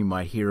something you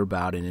might hear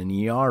about in an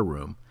ER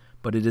room,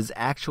 but it is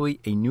actually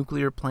a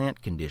nuclear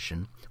plant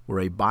condition where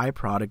a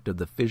byproduct of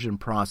the fission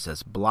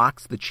process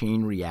blocks the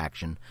chain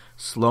reaction,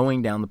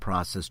 slowing down the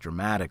process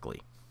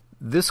dramatically.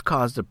 This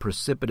caused a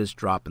precipitous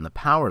drop in the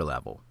power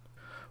level.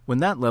 When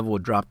that level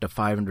had dropped to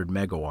 500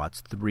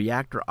 megawatts, the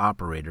reactor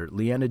operator,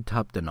 Leonid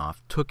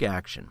Tuptanov, took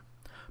action.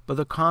 But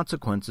the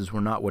consequences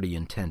were not what he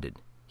intended.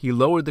 He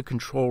lowered the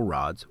control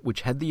rods,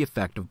 which had the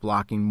effect of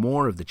blocking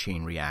more of the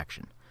chain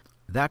reaction.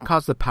 That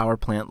caused the power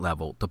plant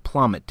level to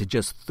plummet to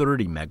just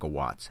 30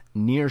 megawatts,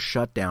 near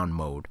shutdown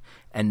mode,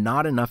 and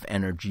not enough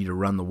energy to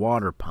run the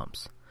water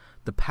pumps.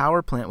 The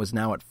power plant was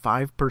now at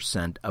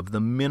 5% of the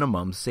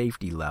minimum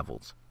safety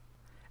levels.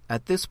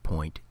 At this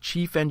point,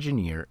 Chief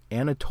Engineer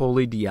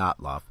Anatoly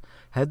Dyatlov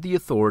had the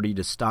authority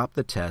to stop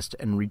the test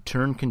and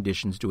return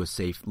conditions to a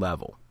safe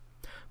level.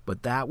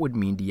 But that would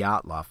mean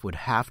Dyatlov would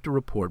have to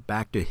report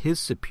back to his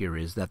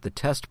superiors that the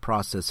test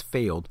process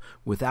failed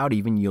without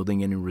even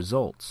yielding any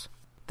results.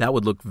 That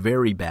would look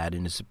very bad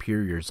in his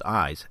superior's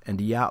eyes, and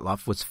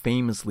Dyatlov was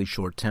famously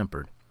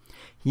short-tempered.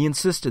 He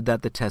insisted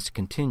that the test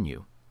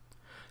continue.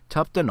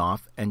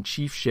 Tuptanov and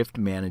Chief Shift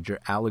Manager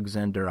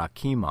Alexander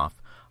Akimov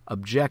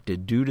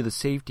objected due to the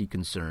safety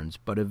concerns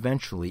but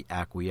eventually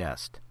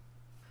acquiesced.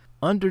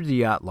 Under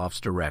Dyatlov's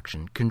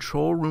direction,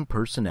 control room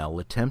personnel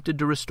attempted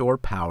to restore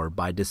power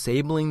by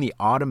disabling the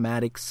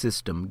automatic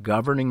system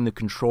governing the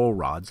control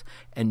rods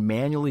and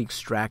manually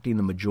extracting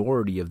the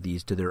majority of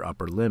these to their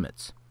upper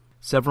limits.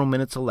 Several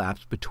minutes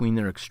elapsed between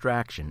their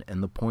extraction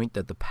and the point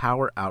that the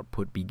power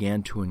output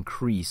began to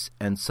increase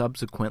and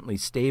subsequently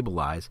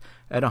stabilize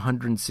at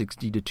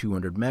 160 to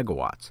 200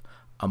 megawatts,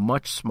 a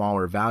much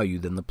smaller value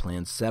than the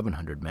planned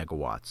 700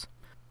 megawatts.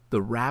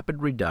 The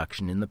rapid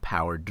reduction in the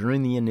power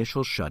during the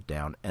initial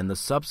shutdown and the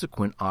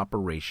subsequent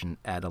operation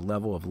at a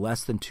level of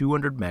less than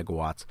 200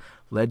 megawatts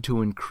led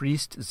to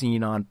increased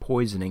xenon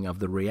poisoning of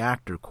the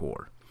reactor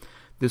core.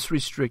 This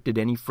restricted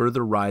any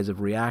further rise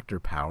of reactor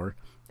power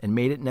and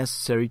made it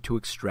necessary to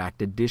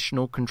extract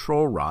additional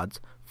control rods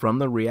from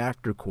the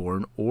reactor core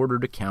in order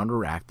to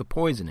counteract the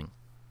poisoning.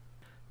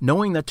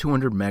 Knowing that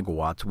 200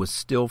 megawatts was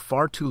still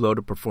far too low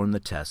to perform the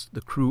test,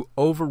 the crew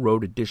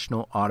overrode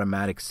additional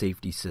automatic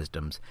safety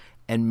systems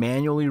and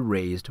manually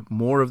raised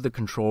more of the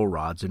control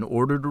rods in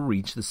order to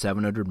reach the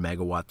 700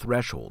 megawatt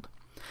threshold.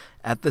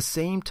 At the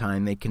same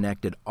time, they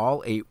connected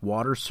all 8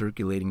 water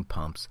circulating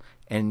pumps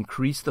and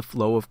increased the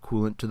flow of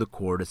coolant to the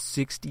core to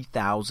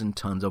 60,000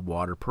 tons of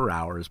water per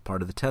hour as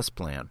part of the test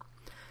plan.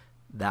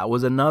 That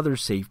was another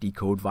safety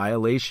code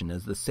violation,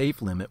 as the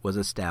safe limit was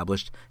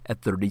established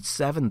at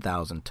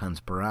 37,000 tons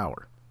per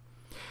hour.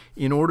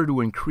 In order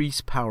to increase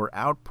power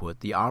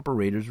output, the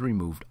operators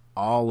removed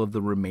all of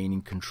the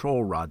remaining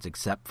control rods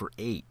except for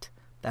 8.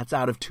 That's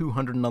out of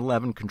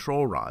 211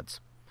 control rods.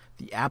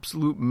 The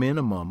absolute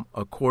minimum,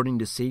 according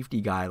to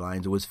safety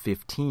guidelines, was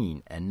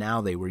 15, and now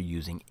they were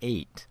using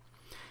 8.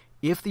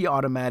 If the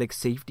automatic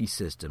safety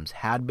systems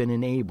had been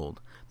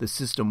enabled, the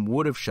system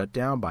would have shut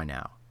down by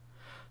now.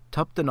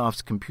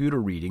 Tuptanov's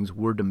computer readings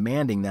were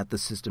demanding that the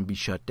system be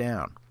shut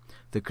down.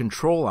 The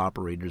control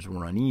operators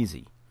were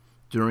uneasy.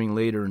 During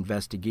later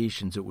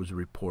investigations, it was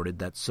reported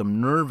that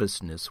some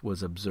nervousness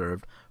was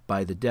observed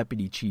by the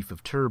deputy chief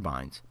of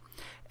turbines,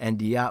 and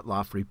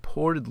Dyatlov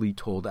reportedly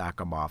told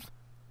Akimov,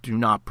 "Do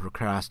not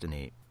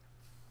procrastinate."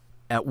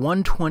 At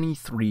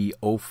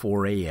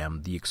 1:23:04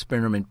 a.m., the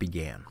experiment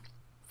began.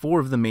 4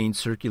 of the main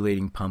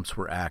circulating pumps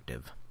were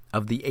active.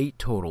 Of the 8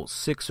 total,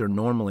 6 are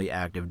normally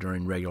active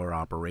during regular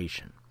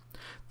operation.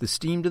 The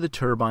steam to the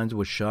turbines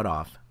was shut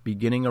off,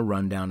 beginning a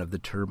rundown of the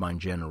turbine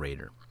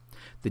generator.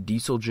 The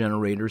diesel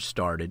generators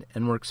started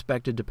and were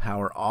expected to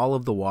power all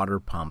of the water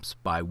pumps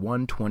by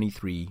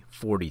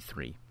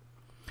 1:23:43.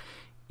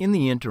 In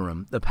the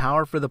interim, the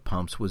power for the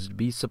pumps was to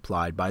be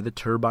supplied by the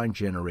turbine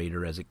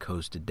generator as it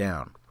coasted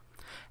down.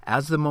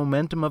 As the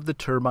momentum of the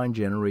turbine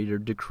generator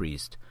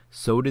decreased,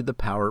 so did the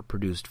power it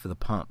produced for the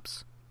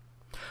pumps.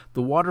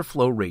 The water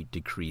flow rate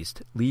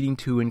decreased, leading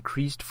to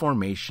increased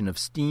formation of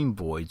steam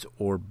voids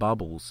or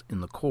bubbles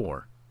in the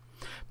core.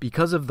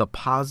 Because of the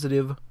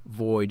positive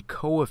void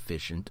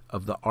coefficient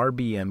of the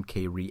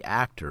RBMK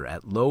reactor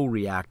at low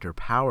reactor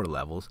power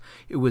levels,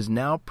 it was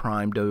now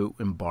primed to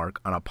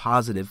embark on a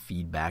positive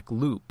feedback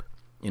loop,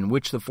 in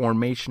which the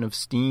formation of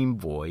steam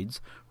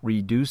voids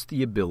reduced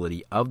the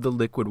ability of the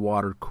liquid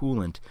water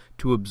coolant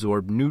to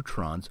absorb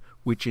neutrons,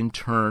 which in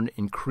turn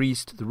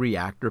increased the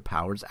reactor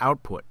power's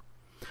output.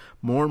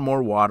 More and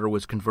more water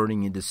was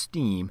converting into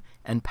steam,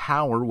 and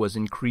power was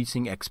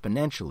increasing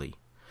exponentially.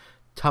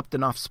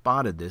 Tuptanov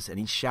spotted this, and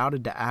he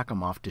shouted to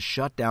Akimov to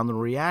shut down the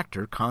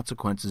reactor,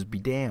 consequences be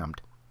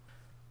damned.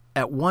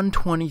 At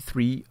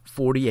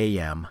 1:23:40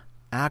 a.m.,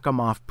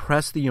 Akimov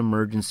pressed the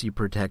emergency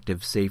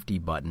protective safety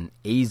button,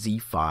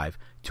 AZ5,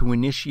 to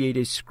initiate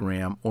a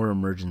scram or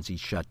emergency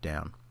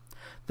shutdown.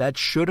 That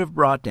should have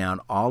brought down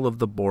all of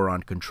the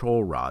boron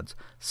control rods,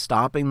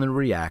 stopping the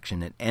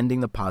reaction and ending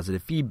the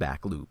positive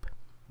feedback loop.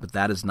 But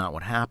that is not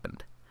what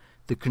happened.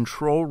 The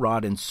control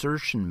rod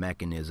insertion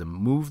mechanism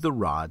moved the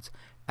rods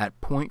at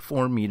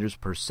 0.4 meters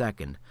per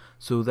second,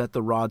 so that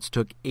the rods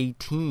took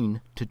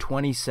 18 to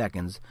 20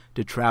 seconds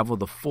to travel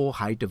the full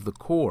height of the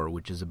core,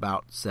 which is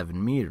about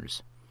 7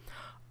 meters.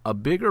 A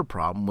bigger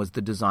problem was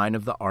the design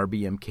of the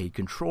RBMK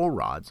control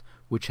rods,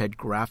 which had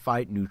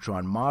graphite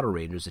neutron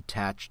moderators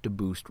attached to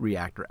boost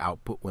reactor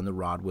output when the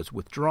rod was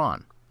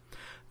withdrawn.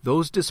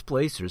 Those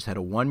displacers had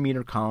a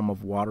 1-meter column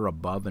of water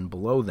above and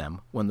below them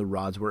when the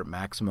rods were at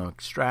maximum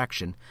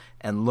extraction,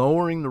 and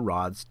lowering the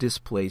rods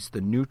displaced the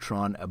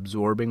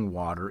neutron-absorbing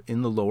water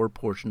in the lower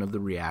portion of the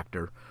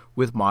reactor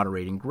with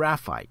moderating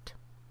graphite.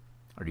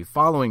 Are you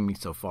following me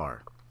so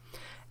far?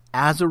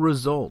 As a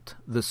result,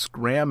 the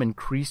scram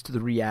increased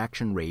the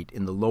reaction rate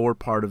in the lower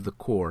part of the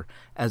core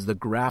as the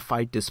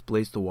graphite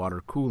displaced the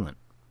water coolant.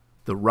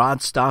 The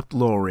rod stopped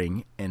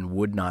lowering and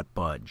would not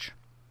budge.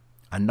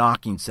 A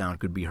knocking sound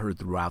could be heard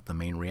throughout the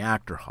main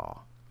reactor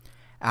hall.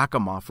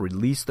 Akimov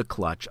released the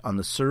clutch on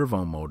the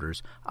servo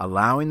motors,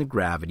 allowing the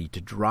gravity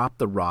to drop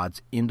the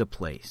rods into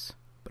place.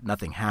 But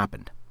nothing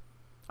happened.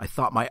 "I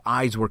thought my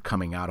eyes were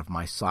coming out of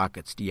my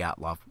sockets,"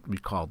 Dyatlov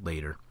recalled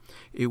later.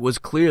 It was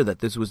clear that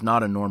this was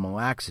not a normal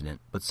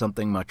accident, but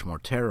something much more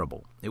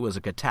terrible. It was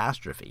a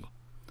catastrophe.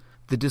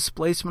 The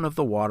displacement of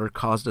the water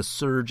caused a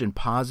surge in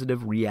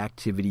positive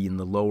reactivity in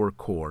the lower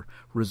core,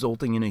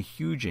 resulting in a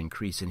huge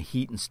increase in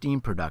heat and steam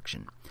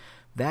production.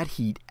 That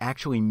heat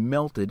actually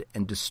melted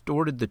and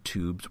distorted the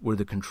tubes where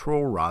the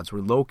control rods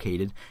were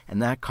located,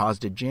 and that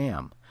caused a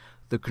jam.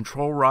 The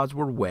control rods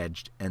were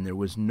wedged, and there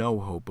was no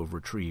hope of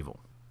retrieval.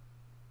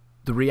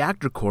 The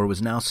reactor core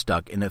was now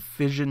stuck in a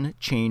fission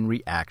chain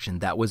reaction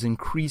that was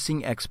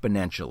increasing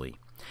exponentially.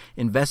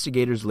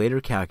 Investigators later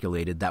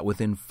calculated that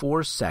within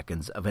 4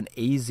 seconds of an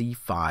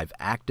AZ-5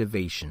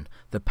 activation,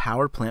 the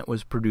power plant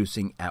was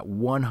producing at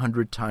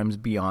 100 times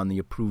beyond the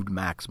approved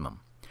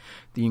maximum.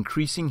 The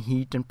increasing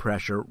heat and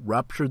pressure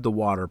ruptured the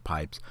water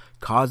pipes,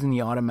 causing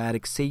the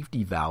automatic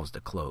safety valves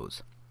to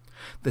close.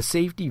 The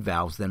safety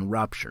valves then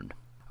ruptured.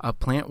 A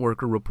plant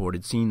worker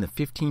reported seeing the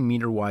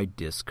 15-meter-wide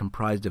disc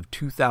comprised of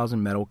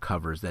 2,000 metal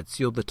covers that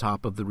sealed the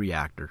top of the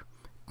reactor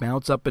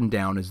bounce up and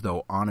down as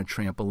though on a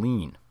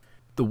trampoline.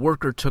 The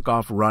worker took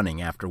off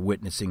running after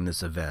witnessing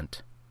this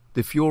event.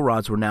 The fuel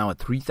rods were now at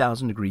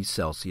 3,000 degrees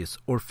Celsius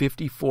or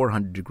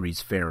 5,400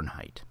 degrees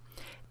Fahrenheit.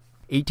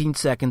 18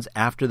 seconds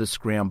after the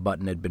scram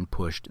button had been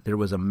pushed, there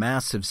was a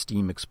massive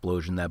steam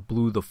explosion that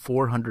blew the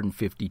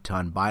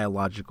 450-ton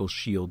biological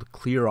shield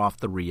clear off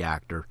the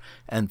reactor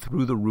and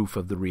through the roof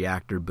of the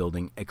reactor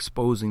building,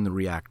 exposing the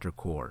reactor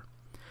core.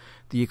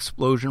 The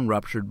explosion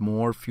ruptured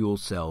more fuel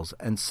cells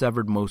and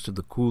severed most of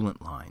the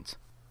coolant lines.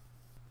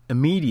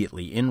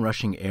 Immediately,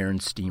 inrushing air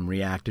and steam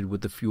reacted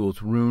with the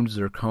fuel's ruined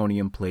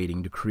zirconium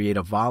plating to create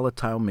a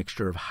volatile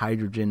mixture of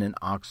hydrogen and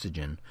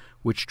oxygen,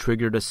 which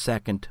triggered a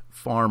second,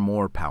 far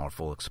more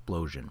powerful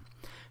explosion.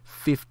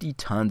 50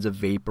 tons of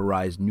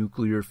vaporized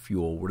nuclear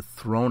fuel were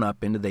thrown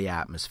up into the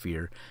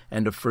atmosphere,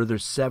 and a further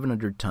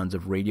 700 tons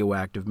of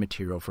radioactive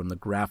material from the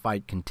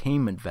graphite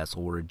containment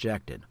vessel were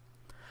ejected.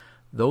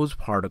 Those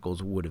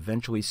particles would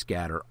eventually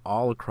scatter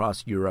all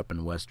across Europe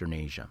and Western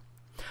Asia.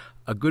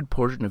 A good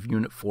portion of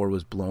Unit 4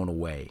 was blown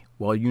away,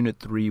 while Unit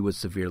 3 was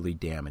severely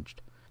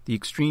damaged. The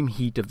extreme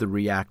heat of the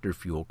reactor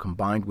fuel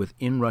combined with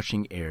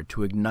inrushing air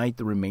to ignite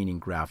the remaining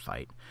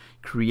graphite,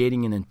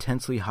 creating an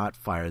intensely hot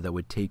fire that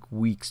would take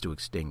weeks to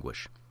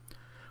extinguish.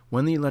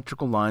 When the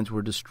electrical lines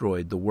were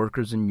destroyed, the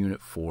workers in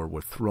Unit 4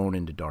 were thrown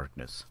into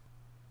darkness.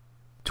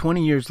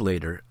 20 years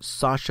later,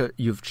 Sasha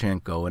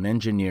Yevchenko, an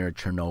engineer at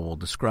Chernobyl,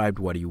 described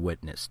what he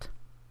witnessed.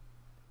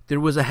 "There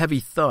was a heavy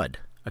thud.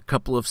 A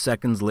couple of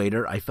seconds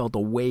later, I felt a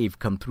wave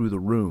come through the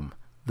room.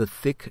 The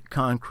thick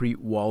concrete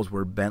walls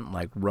were bent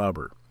like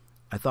rubber.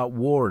 I thought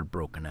war had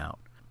broken out.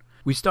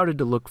 We started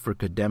to look for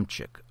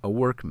Kodemchik, a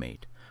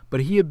workmate,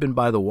 but he had been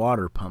by the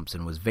water pumps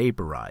and was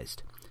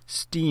vaporized.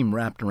 Steam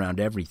wrapped around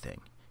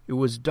everything. It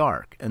was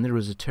dark, and there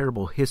was a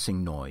terrible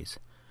hissing noise.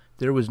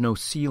 There was no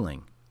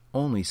ceiling,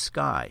 only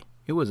sky.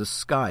 It was a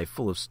sky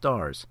full of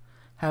stars.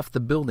 Half the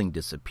building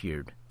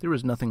disappeared. There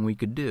was nothing we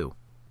could do."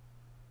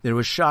 There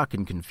was shock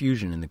and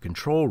confusion in the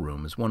control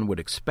room, as one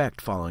would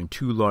expect following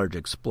 2 large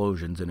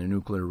explosions in a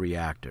nuclear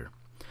reactor.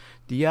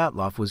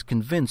 Dyatlov was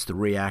convinced the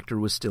reactor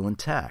was still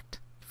intact.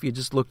 If he had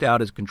just looked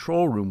out his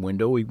control room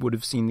window, he would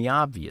have seen the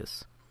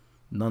obvious.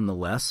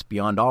 Nonetheless,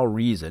 beyond all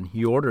reason,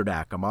 he ordered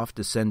Akimov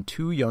to send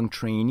 2 young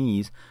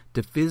trainees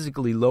to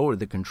physically lower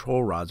the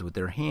control rods with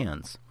their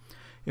hands.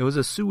 It was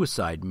a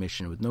suicide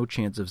mission with no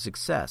chance of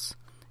success.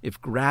 If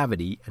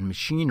gravity and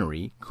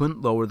machinery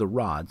couldn't lower the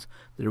rods,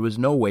 there was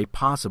no way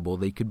possible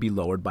they could be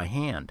lowered by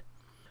hand.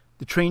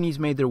 The trainees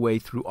made their way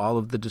through all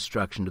of the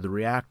destruction to the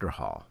reactor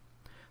hall.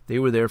 They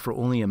were there for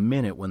only a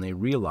minute when they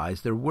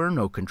realized there were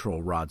no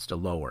control rods to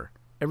lower.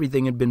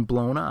 Everything had been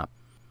blown up.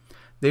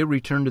 They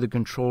returned to the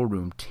control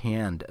room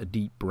tanned a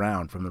deep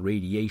brown from the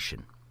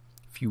radiation.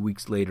 A few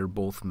weeks later,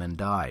 both men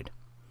died.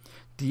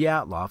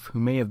 Dyatlov, who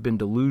may have been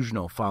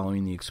delusional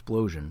following the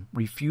explosion,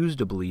 refused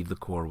to believe the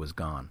core was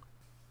gone.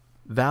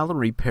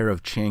 Valery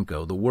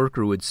Perovchenko, the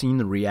worker who had seen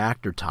the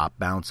reactor top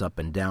bounce up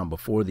and down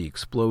before the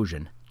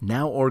explosion,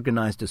 now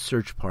organized a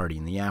search party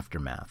in the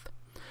aftermath.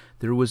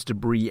 There was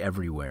debris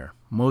everywhere.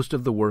 Most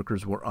of the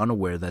workers were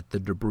unaware that the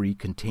debris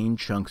contained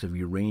chunks of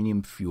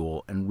uranium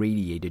fuel and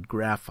radiated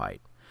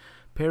graphite.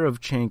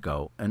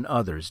 Perovchenko and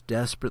others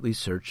desperately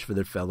searched for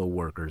their fellow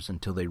workers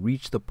until they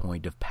reached the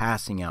point of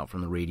passing out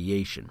from the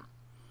radiation.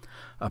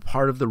 A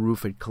part of the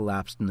roof had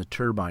collapsed in the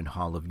turbine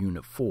hall of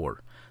Unit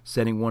 4,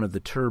 setting one of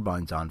the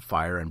turbines on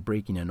fire and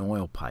breaking an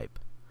oil pipe.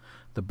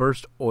 The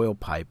burst oil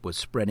pipe was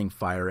spreading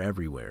fire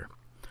everywhere.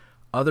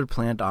 Other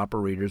plant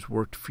operators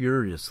worked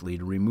furiously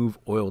to remove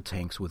oil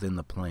tanks within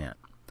the plant.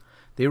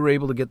 They were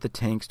able to get the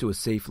tanks to a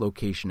safe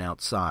location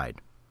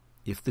outside.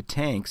 If the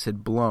tanks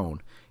had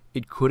blown,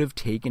 it could have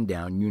taken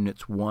down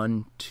Units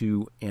 1,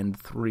 2, and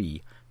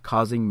 3,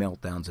 causing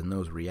meltdowns in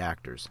those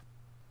reactors.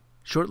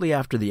 Shortly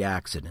after the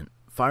accident,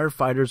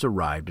 firefighters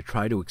arrived to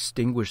try to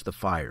extinguish the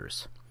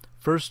fires.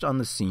 First on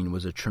the scene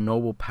was a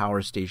Chernobyl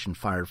Power Station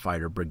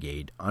firefighter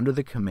brigade under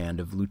the command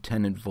of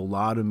Lieutenant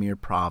Volodymyr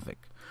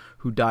Pravik,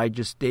 who died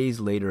just days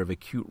later of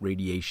acute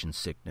radiation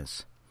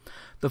sickness.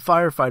 The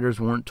firefighters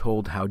weren't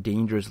told how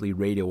dangerously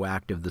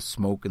radioactive the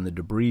smoke and the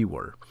debris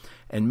were,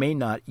 and may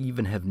not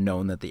even have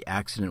known that the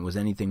accident was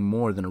anything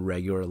more than a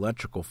regular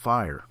electrical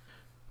fire.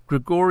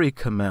 Grigory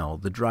Kamel,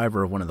 the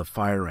driver of one of the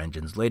fire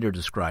engines, later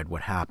described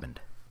what happened.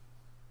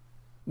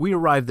 "We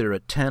arrived there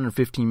at 10 or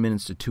 15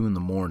 minutes to 2 in the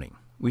morning.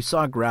 We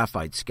saw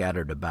graphite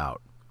scattered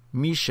about.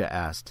 Misha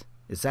asked,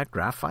 'Is that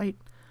graphite?'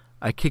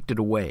 I kicked it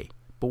away,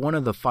 but one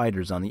of the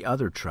fighters on the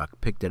other truck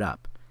picked it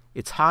up.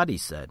 'It's hot,' he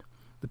said.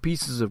 The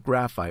pieces of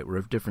graphite were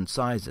of different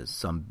sizes,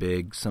 some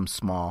big, some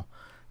small,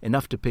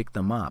 enough to pick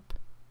them up.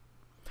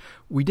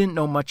 We didn't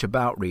know much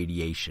about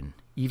radiation.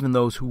 Even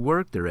those who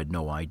worked there had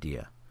no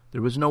idea.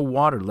 There was no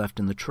water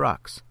left in the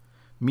trucks.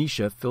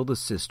 Misha filled a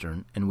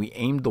cistern, and we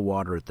aimed the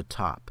water at the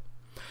top.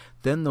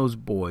 Then those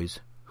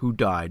boys who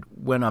died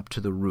went up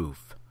to the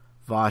roof.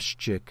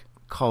 Vashchik,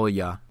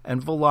 Kolya,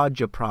 and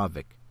Volodya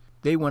Pravik.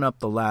 They went up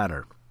the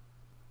ladder,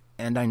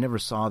 and I never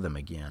saw them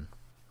again."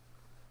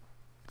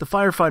 The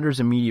firefighters'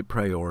 immediate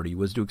priority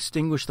was to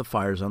extinguish the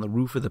fires on the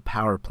roof of the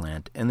power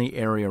plant and the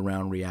area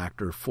around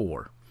Reactor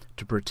 4,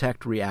 to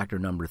protect Reactor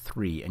number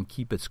 3 and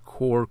keep its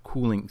core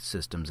cooling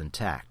systems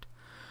intact.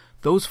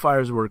 Those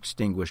fires were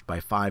extinguished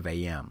by 5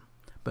 a.m.,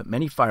 but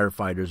many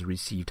firefighters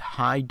received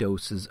high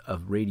doses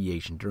of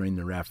radiation during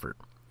their effort.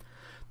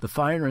 The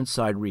fire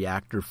inside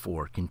Reactor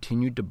 4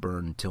 continued to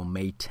burn until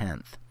May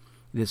 10th.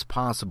 It is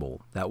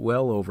possible that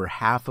well over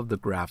half of the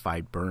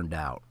graphite burned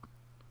out.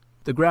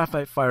 The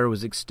graphite fire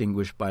was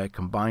extinguished by a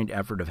combined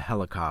effort of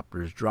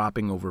helicopters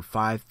dropping over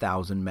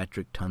 5,000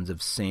 metric tons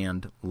of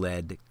sand,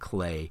 lead,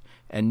 clay,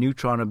 and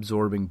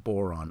neutron-absorbing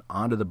boron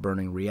onto the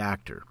burning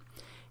reactor,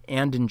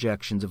 and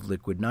injections of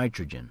liquid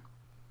nitrogen.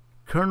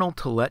 Colonel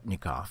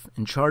Teletnikov,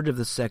 in charge of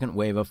the second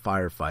wave of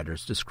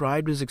firefighters,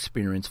 described his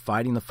experience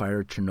fighting the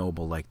fire at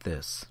Chernobyl like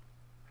this.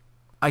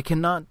 "I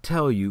cannot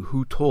tell you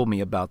who told me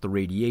about the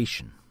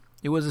radiation.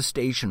 It was a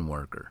station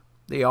worker.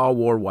 They all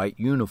wore white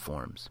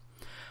uniforms.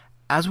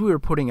 As we were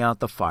putting out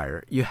the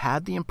fire, you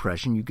had the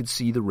impression you could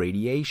see the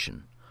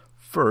radiation.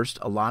 First,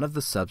 a lot of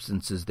the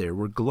substances there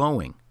were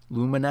glowing,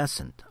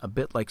 luminescent, a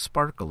bit like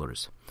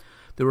sparklers.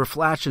 There were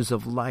flashes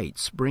of light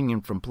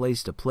springing from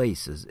place to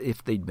place as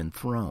if they'd been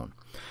thrown.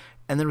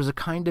 And there was a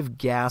kind of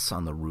gas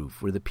on the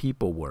roof where the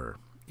people were.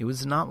 It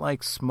was not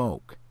like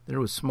smoke.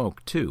 There was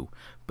smoke, too,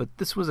 but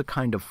this was a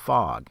kind of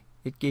fog.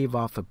 It gave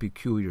off a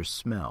peculiar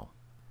smell."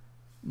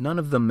 None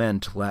of the men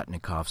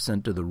Teletnikov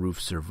sent to the roof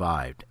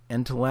survived,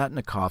 and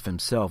Teletnikov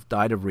himself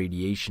died of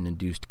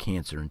radiation-induced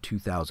cancer in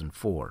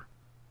 2004.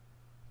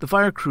 The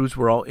fire crews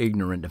were all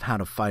ignorant of how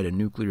to fight a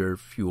nuclear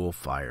fuel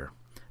fire.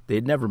 They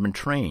had never been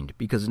trained,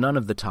 because none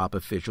of the top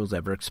officials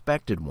ever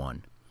expected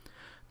one.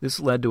 This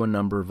led to a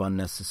number of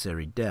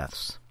unnecessary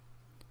deaths.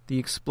 The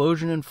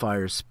explosion and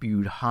fire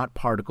spewed hot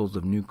particles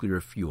of nuclear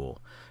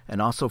fuel,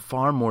 and also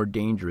far more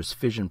dangerous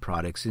fission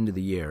products into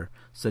the air,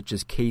 such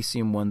as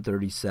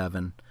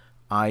caesium-137,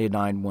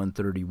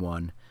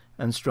 iodine-131,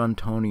 and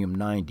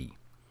strontium-90.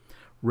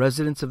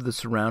 Residents of the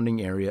surrounding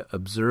area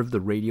observed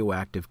the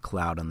radioactive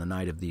cloud on the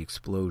night of the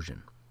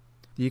explosion.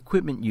 The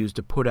equipment used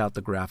to put out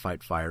the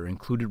graphite fire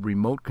included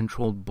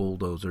remote-controlled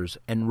bulldozers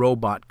and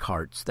robot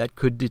carts that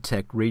could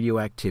detect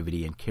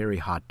radioactivity and carry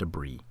hot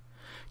debris.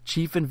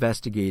 Chief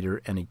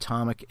Investigator and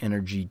Atomic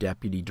Energy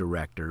Deputy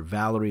Director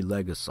Valery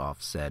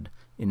Legasov said,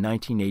 in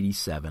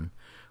 1987,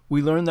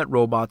 "We learned that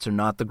robots are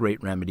not the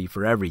great remedy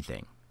for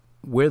everything.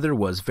 Where there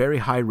was very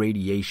high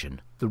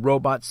radiation, the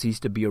robot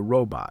ceased to be a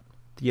robot.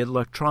 The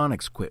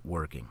electronics quit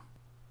working."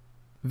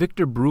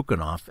 Viktor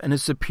Brukhanov and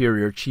his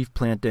superior chief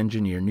plant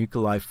engineer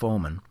Nikolai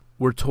Fomin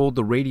were told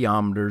the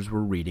radiometers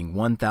were reading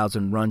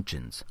 1,000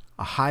 Roentgens,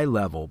 a high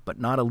level but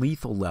not a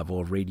lethal level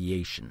of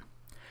radiation.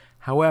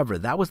 However,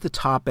 that was the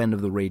top end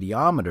of the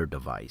radiometer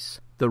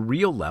device. The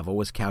real level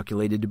was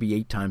calculated to be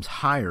 8 times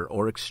higher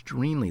or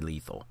extremely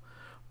lethal.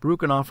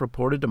 Brukhanov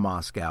reported to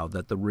Moscow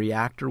that the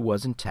reactor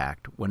was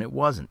intact when it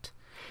wasn't.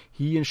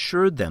 He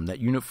assured them that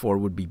Unit 4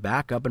 would be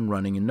back up and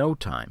running in no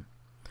time.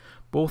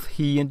 Both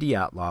he and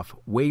Dyatlov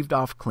waved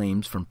off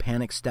claims from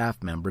panicked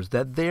staff members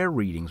that their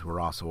readings were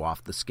also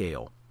off the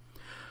scale.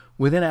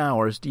 Within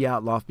hours,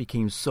 Dyatlov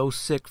became so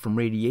sick from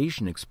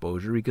radiation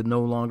exposure he could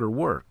no longer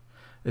work.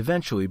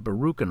 Eventually,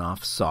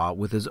 Brukhanov saw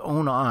with his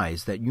own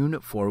eyes that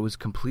Unit 4 was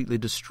completely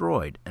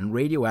destroyed and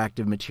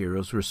radioactive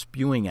materials were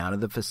spewing out of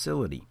the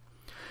facility.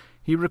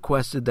 He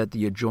requested that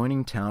the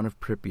adjoining town of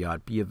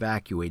Pripyat be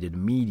evacuated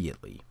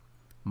immediately.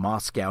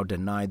 Moscow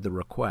denied the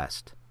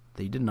request.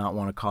 They did not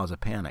want to cause a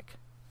panic.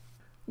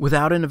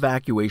 Without an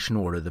evacuation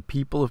order, the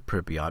people of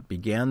Pripyat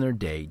began their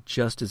day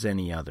just as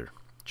any other.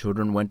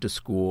 Children went to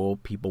school,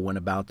 people went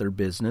about their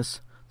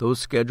business, those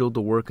scheduled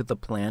to work at the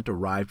plant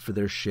arrived for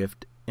their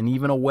shift, and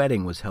even a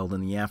wedding was held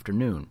in the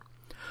afternoon.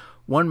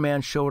 One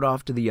man showed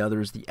off to the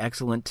others the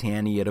excellent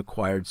tan he had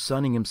acquired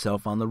sunning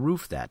himself on the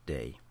roof that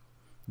day.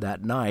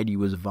 That night he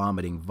was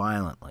vomiting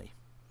violently.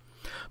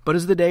 But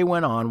as the day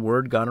went on,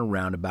 word got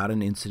around about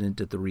an incident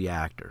at the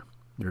reactor.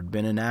 There had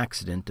been an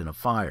accident and a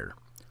fire.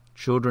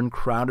 Children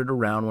crowded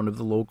around one of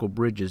the local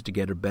bridges to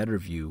get a better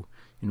view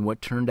in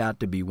what turned out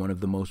to be one of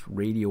the most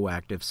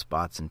radioactive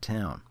spots in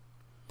town.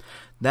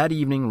 That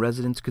evening,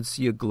 residents could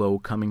see a glow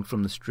coming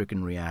from the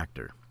stricken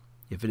reactor.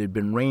 If it had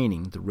been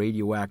raining, the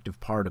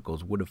radioactive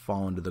particles would have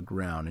fallen to the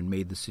ground and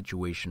made the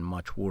situation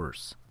much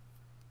worse.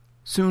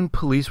 Soon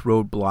police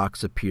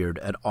roadblocks appeared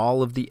at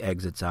all of the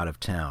exits out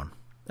of town.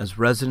 As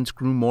residents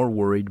grew more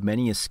worried,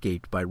 many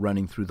escaped by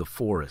running through the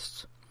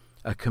forests.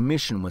 A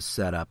commission was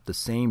set up the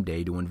same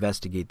day to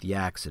investigate the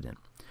accident.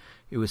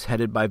 It was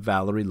headed by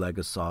Valery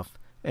Legasov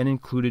and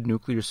included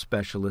nuclear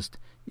specialist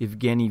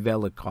Evgeny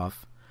Velikov,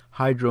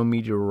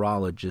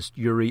 hydrometeorologist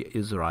Yuri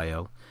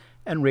Israel,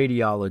 and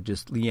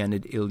radiologist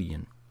Leonid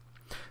Ilyin.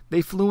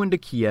 They flew into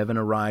Kiev and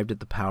arrived at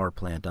the power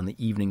plant on the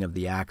evening of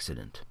the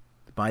accident.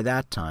 By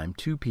that time,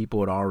 2 people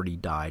had already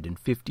died and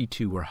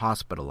 52 were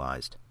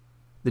hospitalized.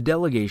 The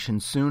delegation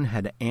soon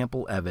had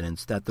ample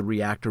evidence that the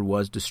reactor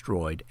was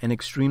destroyed, and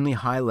extremely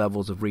high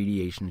levels of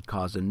radiation had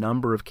caused a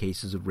number of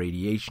cases of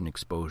radiation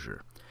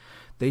exposure.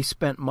 They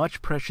spent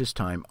much precious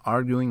time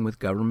arguing with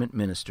government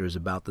ministers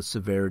about the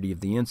severity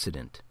of the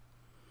incident.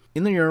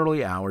 In the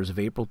early hours of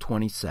April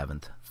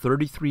 27th,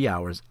 33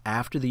 hours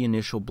after the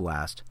initial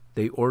blast,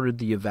 they ordered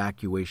the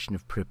evacuation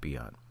of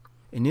Pripyat.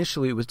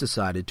 Initially, it was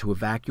decided to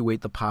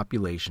evacuate the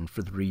population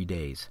for 3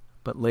 days,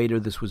 but later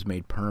this was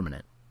made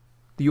permanent.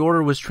 The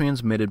order was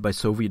transmitted by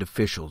Soviet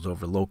officials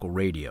over local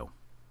radio.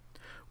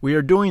 "We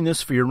are doing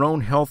this for your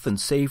own health and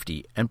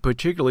safety, and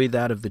particularly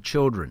that of the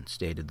children,"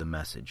 stated the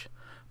message.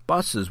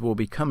 "Buses will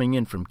be coming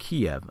in from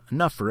Kiev,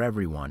 enough for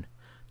everyone.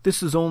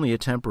 This is only a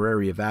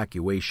temporary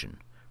evacuation.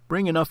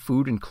 Bring enough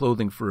food and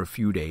clothing for a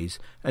few days,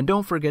 and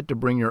don't forget to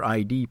bring your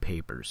ID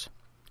papers.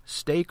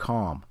 Stay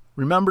calm.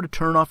 Remember to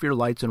turn off your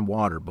lights and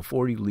water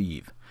before you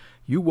leave.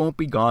 You won't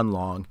be gone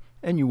long,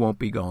 and you won't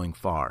be going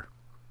far."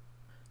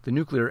 The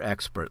nuclear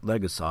expert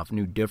Legasov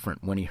knew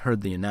different when he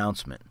heard the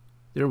announcement.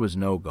 There was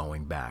no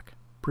going back.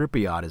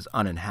 Pripyat is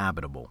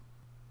uninhabitable.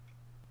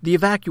 The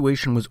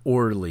evacuation was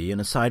orderly, and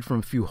aside from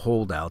a few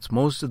holdouts,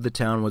 most of the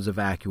town was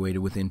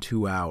evacuated within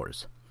 2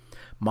 hours.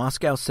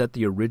 Moscow set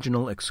the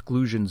original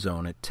exclusion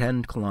zone at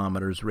 10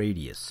 kilometers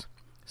radius.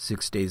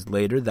 6 days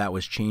later, that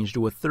was changed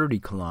to a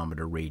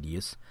 30-kilometer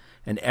radius,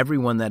 and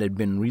everyone that had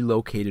been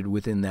relocated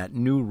within that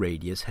new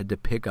radius had to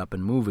pick up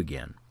and move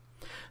again.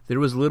 There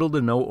was little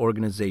to no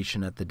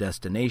organization at the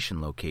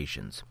destination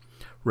locations.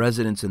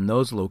 Residents in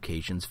those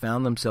locations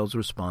found themselves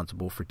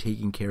responsible for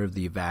taking care of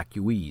the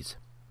evacuees.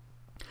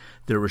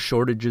 There were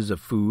shortages of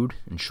food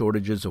and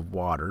shortages of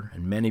water,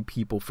 and many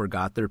people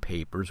forgot their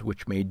papers,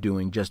 which made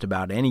doing just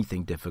about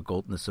anything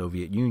difficult in the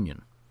Soviet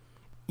Union.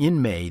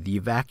 In May, the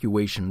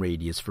evacuation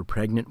radius for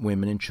pregnant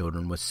women and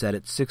children was set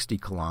at 60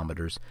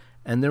 kilometers,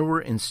 and there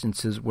were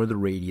instances where the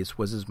radius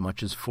was as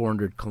much as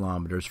 400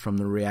 kilometers from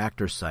the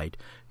reactor site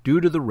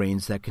due to the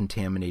rains that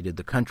contaminated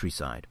the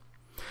countryside.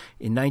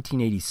 In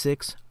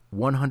 1986,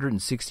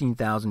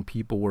 116,000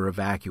 people were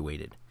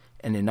evacuated,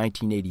 and in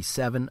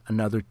 1987,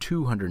 another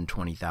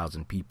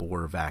 220,000 people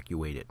were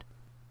evacuated.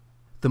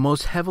 The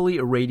most heavily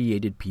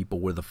irradiated people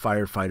were the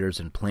firefighters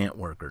and plant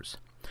workers.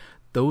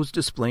 Those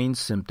displaying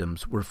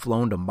symptoms were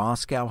flown to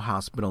Moscow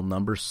Hospital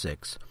No.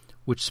 6,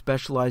 which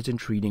specialized in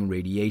treating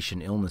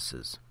radiation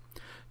illnesses.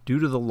 Due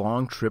to the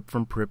long trip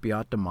from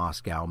Pripyat to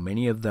Moscow,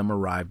 many of them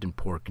arrived in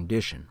poor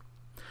condition.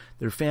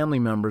 Their family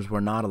members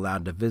were not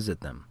allowed to visit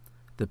them.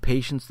 The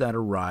patients that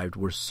arrived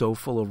were so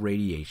full of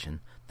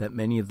radiation that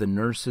many of the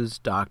nurses,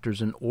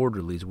 doctors, and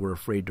orderlies were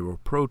afraid to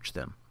approach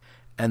them.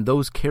 And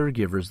those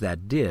caregivers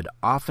that did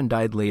often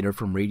died later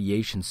from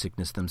radiation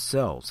sickness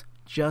themselves,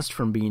 just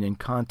from being in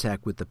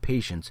contact with the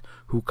patients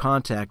who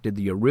contacted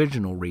the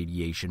original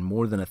radiation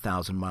more than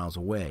 1,000 miles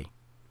away.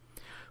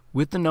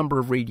 With the number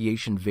of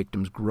radiation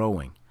victims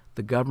growing,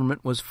 the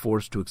government was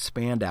forced to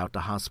expand out to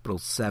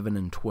hospitals 7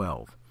 and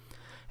 12.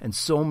 And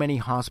so many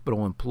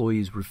hospital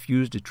employees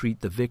refused to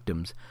treat the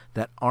victims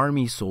that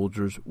army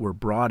soldiers were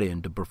brought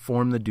in to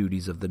perform the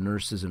duties of the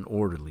nurses and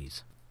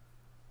orderlies.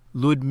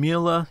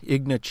 Lyudmila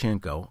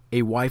Ignachenko,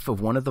 a wife of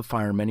one of the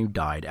firemen who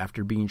died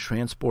after being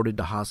transported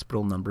to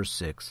Hospital No.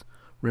 6,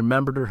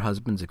 remembered her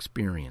husband's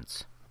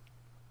experience.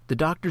 "The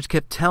doctors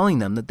kept telling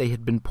them that they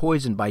had been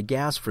poisoned by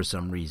gas for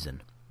some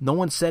reason. No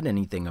one said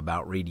anything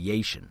about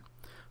radiation.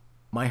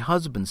 My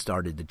husband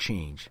started to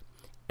change.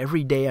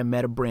 Every day I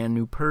met a brand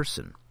new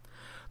person.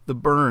 The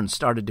burns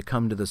started to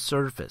come to the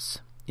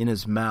surface, in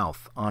his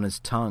mouth, on his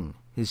tongue,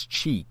 his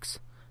cheeks.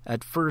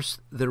 At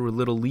first there were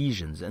little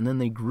lesions, and then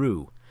they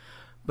grew.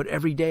 But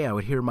every day I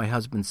would hear my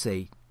husband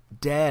say,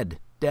 'Dead,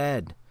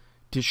 dead.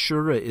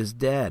 Tishura is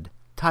dead.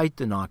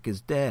 Titanok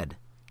is dead.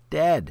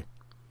 Dead.'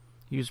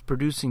 He was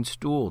producing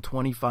stool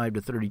 25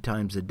 to 30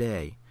 times a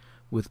day,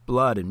 with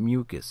blood and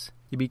mucus.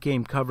 He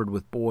became covered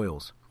with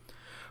boils.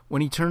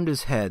 When he turned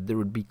his head, there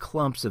would be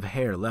clumps of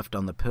hair left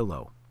on the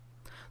pillow.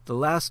 The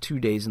last 2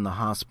 days in the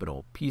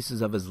hospital,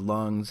 pieces of his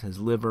lungs, his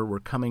liver were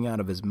coming out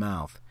of his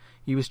mouth.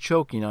 He was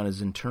choking on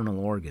his internal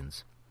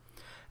organs.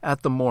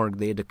 At the morgue,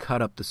 they had to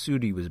cut up the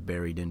suit he was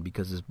buried in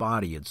because his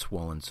body had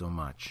swollen so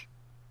much."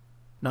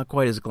 Not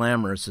quite as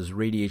glamorous as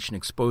radiation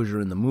exposure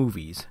in the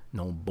movies,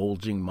 no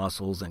bulging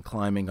muscles and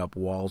climbing up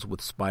walls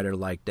with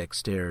spider-like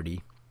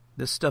dexterity.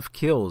 This stuff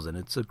kills, and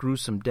it's a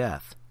gruesome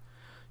death.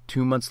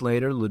 2 months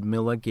later,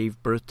 Lyudmila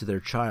gave birth to their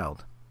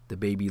child. The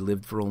baby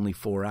lived for only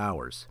 4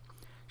 hours.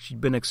 She'd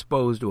been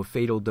exposed to a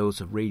fatal dose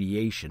of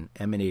radiation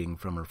emanating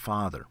from her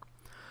father.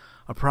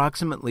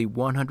 Approximately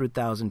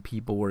 100,000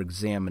 people were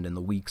examined in the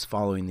weeks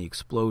following the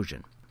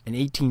explosion, and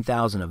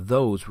 18,000 of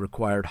those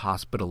required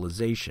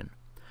hospitalization.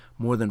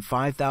 More than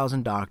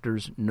 5,000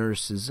 doctors,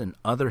 nurses, and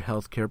other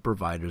healthcare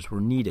providers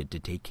were needed to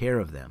take care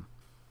of them.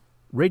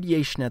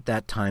 Radiation at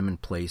that time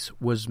and place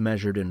was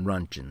measured in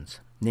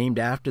Röntgens, named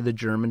after the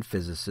German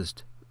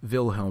physicist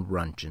Wilhelm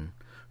Röntgen,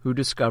 who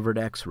discovered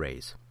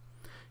X-rays.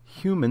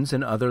 Humans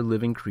and other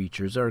living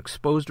creatures are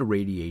exposed to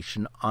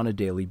radiation on a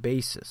daily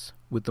basis,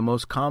 with the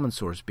most common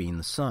source being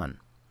the sun.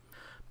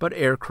 But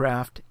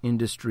aircraft,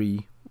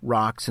 industry,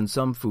 rocks, and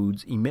some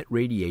foods emit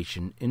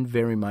radiation in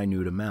very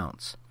minute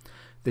amounts.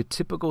 The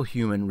typical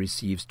human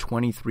receives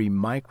 23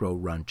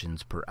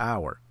 micro-Röntgens per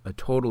hour, a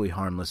totally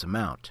harmless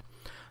amount.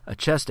 A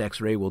chest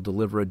X-ray will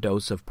deliver a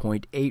dose of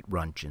 0.8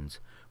 Röntgens,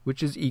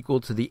 which is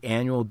equal to the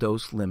annual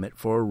dose limit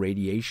for a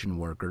radiation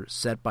worker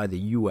set by the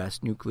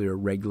U.S. Nuclear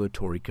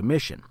Regulatory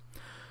Commission.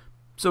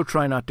 So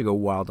try not to go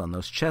wild on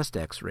those chest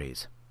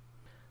X-rays.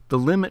 The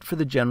limit for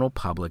the general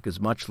public is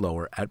much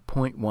lower at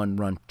 0.1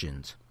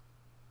 Röntgens.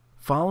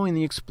 Following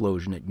the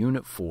explosion at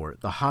Unit 4,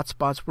 the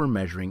hotspots were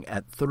measuring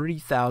at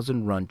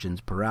 30,000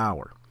 Röntgens per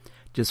hour.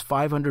 Just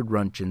 500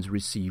 Röntgens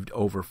received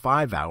over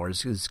 5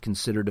 hours is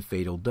considered a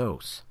fatal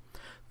dose.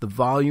 The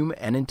volume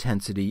and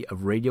intensity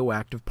of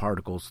radioactive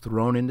particles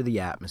thrown into the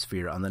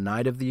atmosphere on the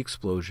night of the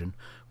explosion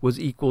was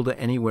equal to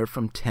anywhere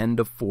from 10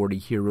 to 40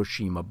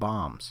 Hiroshima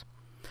bombs.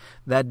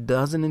 That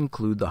doesn't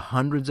include the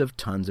hundreds of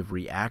tons of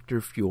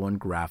reactor fuel and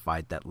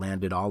graphite that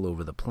landed all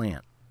over the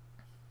plant.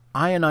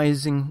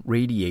 Ionizing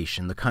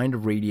radiation, the kind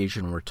of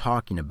radiation we're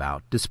talking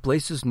about,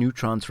 displaces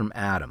neutrons from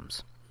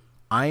atoms.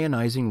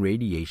 Ionizing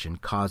radiation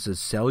causes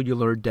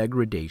cellular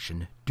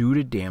degradation due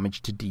to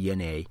damage to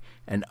DNA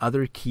and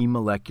other key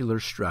molecular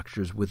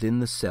structures within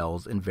the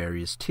cells and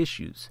various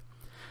tissues.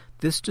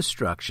 This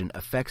destruction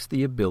affects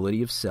the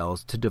ability of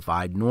cells to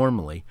divide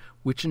normally,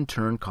 which in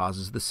turn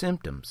causes the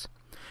symptoms.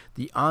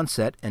 The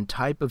onset and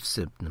type of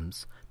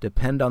symptoms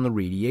depend on the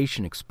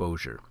radiation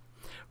exposure.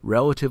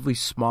 Relatively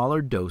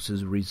smaller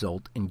doses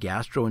result in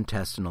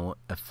gastrointestinal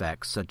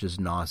effects such as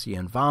nausea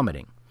and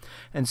vomiting,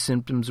 and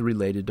symptoms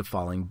related to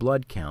falling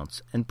blood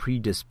counts and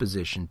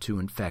predisposition to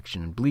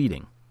infection and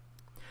bleeding.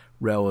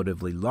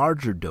 Relatively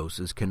larger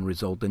doses can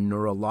result in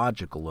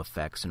neurological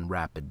effects and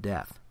rapid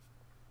death.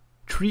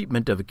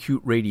 Treatment of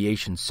acute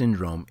radiation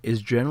syndrome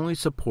is generally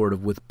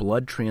supportive with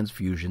blood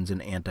transfusions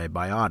and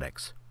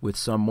antibiotics, with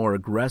some more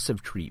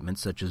aggressive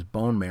treatments such as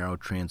bone marrow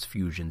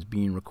transfusions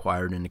being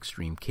required in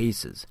extreme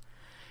cases.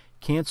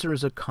 Cancer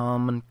is a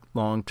common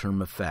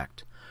long-term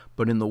effect,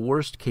 but in the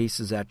worst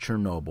cases at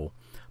Chernobyl,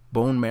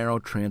 bone marrow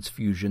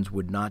transfusions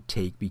would not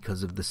take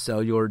because of the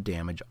cellular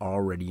damage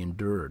already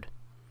endured.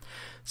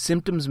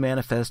 Symptoms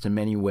manifest in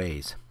many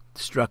ways.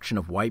 Destruction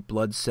of white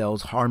blood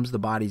cells harms the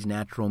body's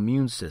natural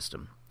immune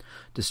system.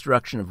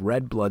 Destruction of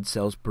red blood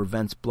cells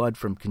prevents blood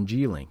from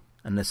congealing,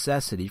 a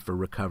necessity for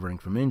recovering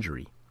from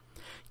injury.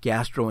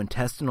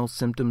 Gastrointestinal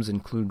symptoms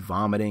include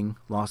vomiting,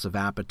 loss of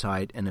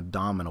appetite, and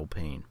abdominal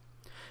pain.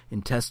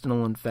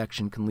 Intestinal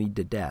infection can lead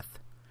to death.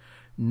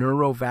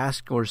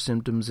 Neurovascular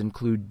symptoms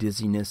include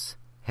dizziness,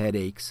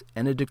 headaches,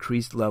 and a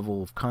decreased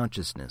level of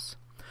consciousness.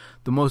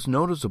 The most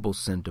noticeable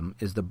symptom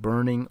is the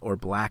burning or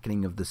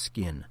blackening of the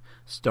skin,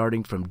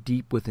 starting from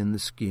deep within the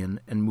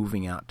skin and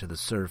moving out to the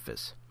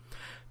surface.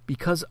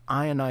 Because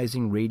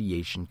ionizing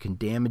radiation can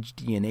damage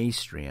DNA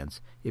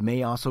strands, it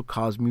may also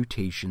cause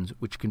mutations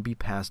which can be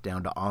passed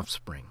down to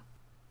offspring.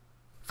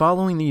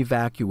 Following the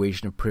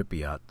evacuation of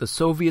Pripyat, the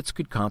Soviets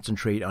could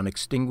concentrate on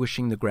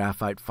extinguishing the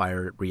graphite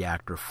fire at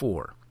Reactor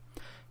 4.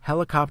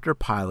 Helicopter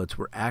pilots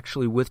were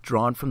actually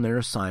withdrawn from their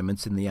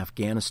assignments in the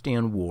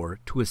Afghanistan war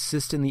to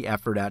assist in the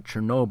effort at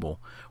Chernobyl,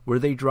 where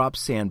they dropped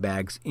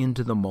sandbags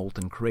into the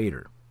molten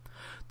crater.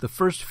 The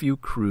first few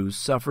crews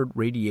suffered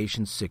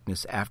radiation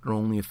sickness after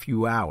only a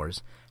few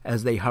hours,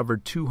 as they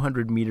hovered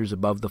 200 meters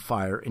above the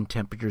fire in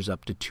temperatures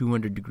up to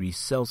 200 degrees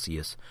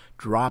Celsius,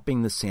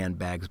 dropping the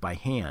sandbags by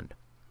hand.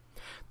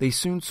 They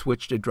soon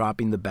switched to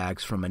dropping the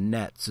bags from a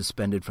net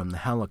suspended from the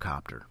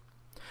helicopter.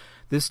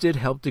 This did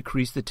help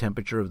decrease the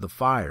temperature of the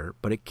fire,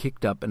 but it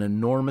kicked up an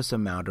enormous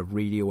amount of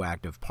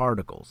radioactive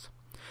particles.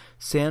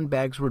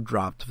 Sandbags were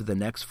dropped for the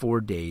next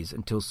 4 days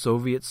until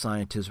Soviet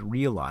scientists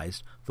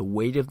realized the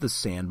weight of the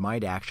sand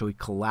might actually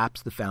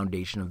collapse the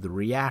foundation of the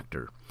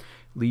reactor,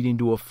 leading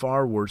to a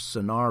far worse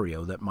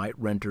scenario that might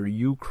render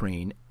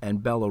Ukraine and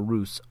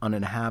Belarus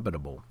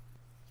uninhabitable.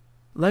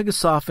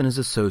 Legasov and his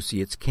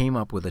associates came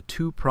up with a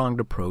two-pronged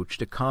approach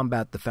to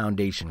combat the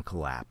foundation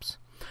collapse.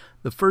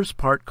 The first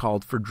part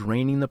called for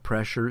draining the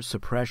pressure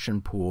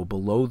suppression pool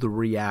below the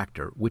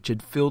reactor, which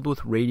had filled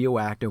with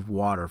radioactive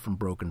water from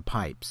broken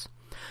pipes.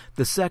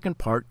 The second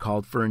part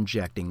called for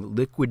injecting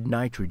liquid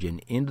nitrogen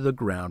into the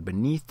ground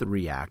beneath the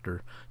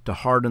reactor to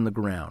harden the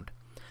ground.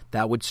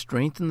 That would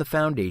strengthen the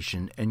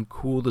foundation and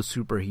cool the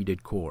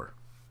superheated core.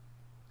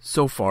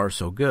 So far,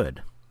 so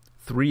good.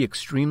 3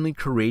 extremely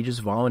courageous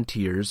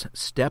volunteers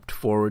stepped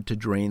forward to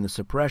drain the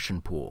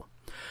suppression pool.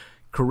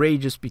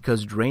 Courageous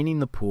because draining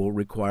the pool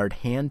required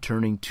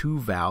hand-turning 2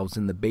 valves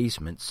in the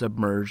basement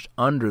submerged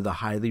under the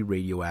highly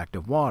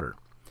radioactive water.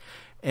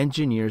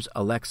 Engineers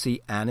Alexei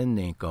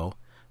Ananenko,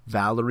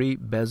 Valery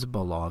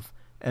Bezbalov,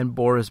 and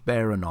Boris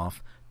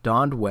Baranov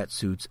donned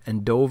wetsuits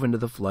and dove into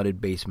the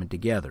flooded basement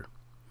together.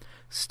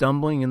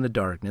 Stumbling in the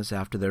darkness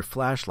after their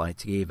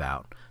flashlights gave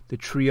out, the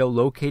trio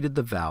located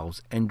the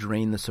valves and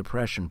drained the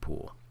suppression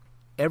pool.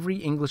 Every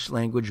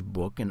English-language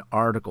book and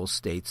article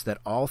states that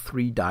all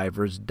 3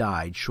 divers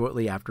died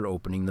shortly after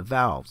opening the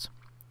valves.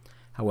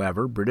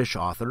 However, British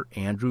author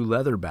Andrew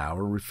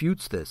Leatherbauer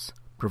refutes this,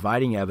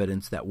 providing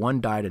evidence that one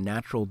died a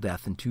natural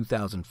death in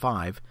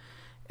 2005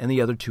 and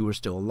the other 2 are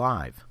still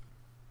alive.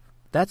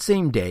 That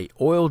same day,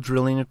 oil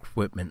drilling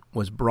equipment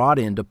was brought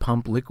in to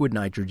pump liquid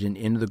nitrogen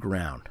into the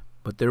ground,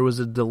 but there was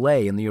a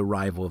delay in the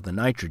arrival of the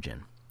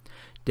nitrogen.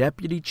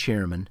 Deputy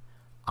Chairman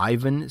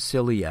Ivan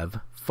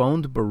Siliev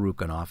phoned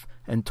Barukhanov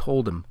and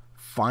told him,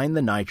 "Find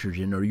the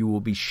nitrogen or you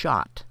will be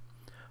shot."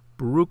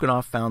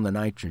 Barukhanov found the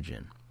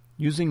nitrogen.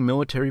 Using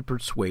military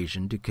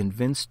persuasion to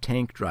convince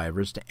tank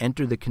drivers to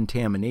enter the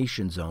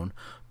contamination zone,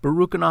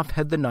 Barukhanov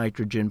had the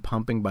nitrogen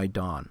pumping by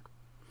dawn.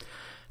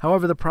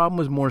 However, the problem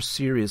was more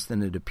serious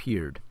than it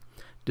appeared.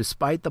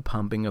 Despite the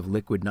pumping of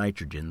liquid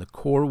nitrogen, the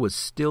core was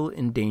still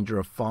in danger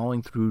of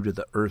falling through to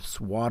the Earth's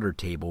water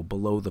table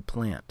below the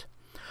plant.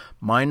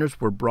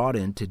 Miners were brought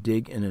in to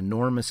dig an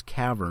enormous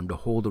cavern to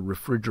hold a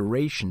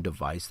refrigeration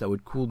device that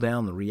would cool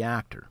down the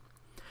reactor.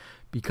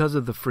 Because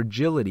of the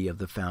fragility of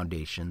the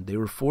foundation, they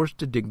were forced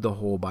to dig the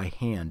hole by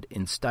hand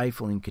in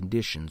stifling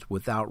conditions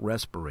without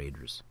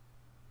respirators.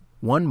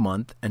 1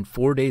 month and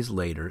 4 days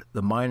later,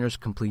 the miners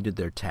completed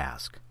their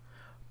task.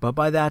 But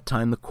by that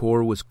time, the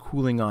core was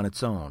cooling on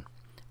its own,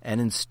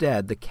 and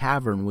instead the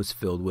cavern was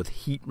filled with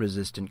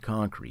heat-resistant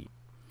concrete.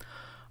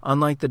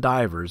 Unlike the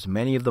divers,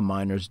 many of the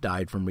miners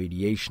died from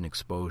radiation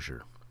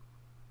exposure.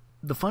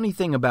 The funny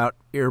thing about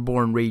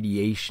airborne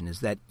radiation is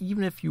that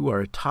even if you are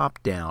a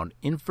top-down,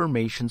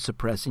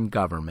 information-suppressing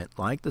government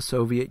like the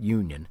Soviet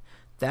Union,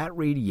 that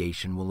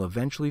radiation will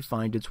eventually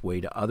find its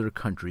way to other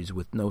countries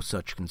with no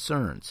such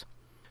concerns.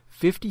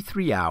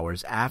 53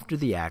 hours after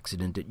the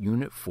accident at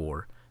Unit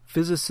 4,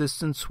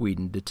 physicists in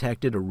Sweden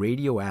detected a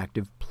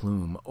radioactive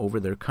plume over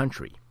their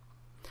country,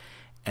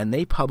 and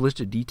they published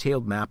a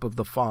detailed map of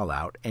the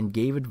fallout and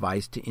gave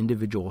advice to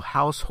individual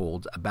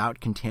households about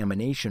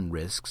contamination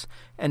risks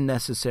and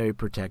necessary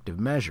protective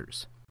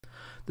measures.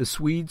 The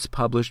Swedes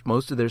published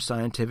most of their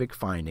scientific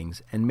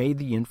findings and made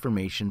the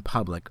information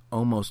public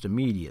almost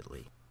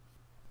immediately.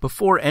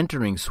 Before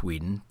entering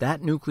Sweden,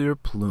 that nuclear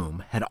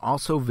plume had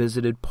also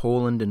visited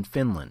Poland and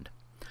Finland.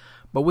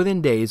 But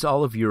within days,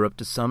 all of Europe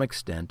to some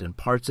extent and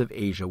parts of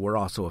Asia were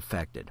also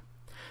affected.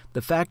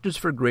 The factors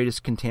for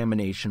greatest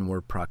contamination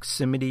were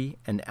proximity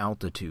and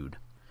altitude.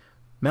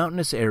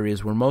 Mountainous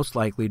areas were most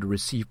likely to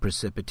receive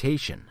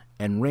precipitation,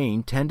 and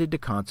rain tended to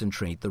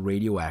concentrate the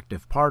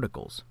radioactive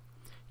particles.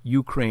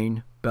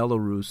 Ukraine,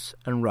 Belarus,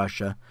 and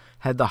Russia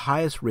had the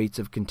highest rates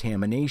of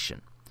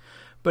contamination,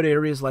 but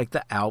areas like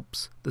the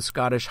Alps, the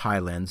Scottish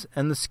Highlands,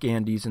 and the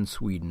Scandies in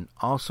Sweden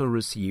also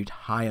received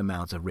high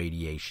amounts of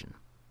radiation.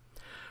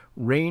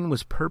 Rain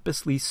was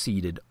purposely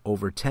seeded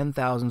over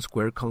 10,000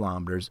 square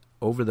kilometers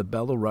over the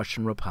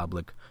Belarusian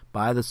Republic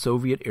by the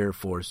Soviet Air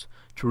Force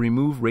to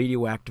remove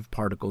radioactive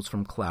particles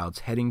from clouds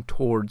heading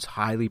towards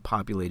highly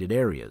populated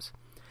areas.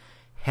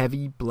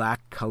 Heavy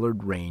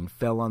black-colored rain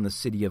fell on the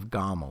city of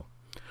Gomel.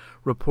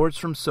 Reports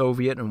from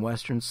Soviet and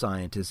Western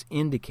scientists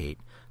indicate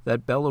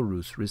that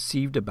Belarus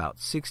received about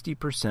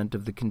 60%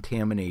 of the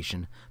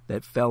contamination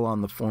that fell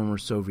on the former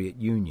Soviet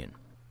Union.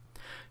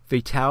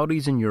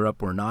 Fatalities in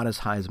Europe were not as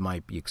high as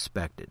might be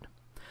expected.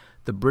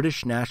 The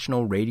British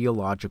National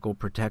Radiological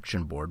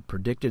Protection Board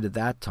predicted at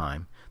that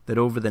time that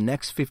over the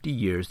next 50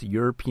 years the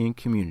European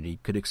community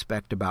could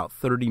expect about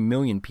 30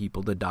 million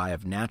people to die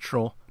of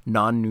natural,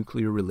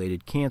 non-nuclear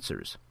related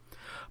cancers.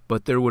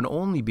 But there would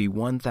only be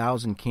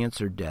 1,000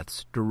 cancer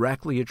deaths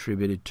directly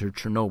attributed to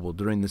Chernobyl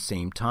during the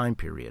same time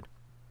period.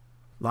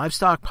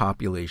 Livestock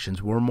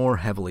populations were more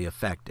heavily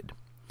affected.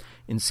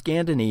 In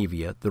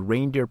Scandinavia, the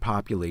reindeer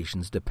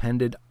populations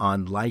depended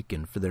on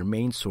lichen for their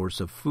main source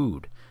of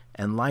food,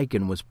 and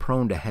lichen was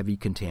prone to heavy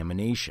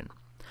contamination.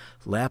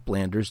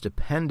 Laplanders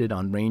depended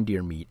on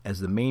reindeer meat as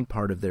the main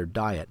part of their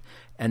diet,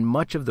 and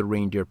much of the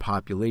reindeer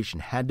population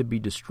had to be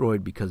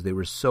destroyed because they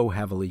were so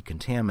heavily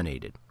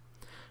contaminated.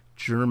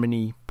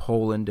 Germany,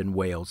 Poland, and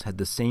Wales had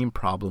the same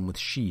problem with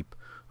sheep,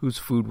 whose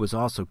food was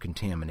also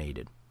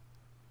contaminated.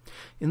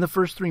 In the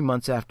first 3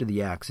 months after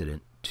the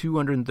accident,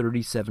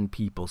 237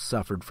 people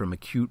suffered from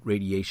acute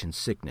radiation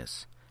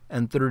sickness,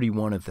 and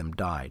 31 of them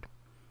died.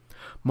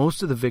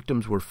 Most of the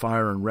victims were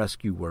fire and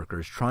rescue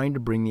workers trying to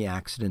bring the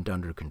accident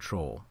under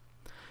control.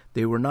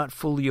 They were not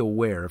fully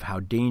aware of how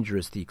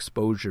dangerous the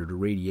exposure to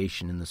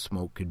radiation in the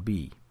smoke could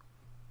be.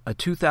 A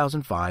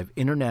 2005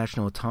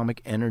 International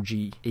Atomic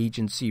Energy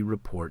Agency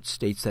report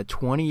states that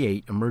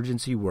 28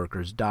 emergency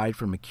workers died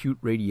from acute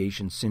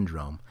radiation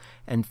syndrome,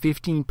 and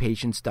 15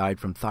 patients died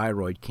from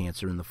thyroid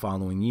cancer in the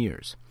following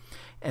years.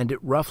 And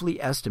it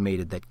roughly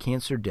estimated that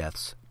cancer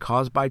deaths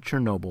caused by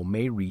Chernobyl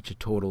may reach a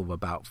total of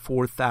about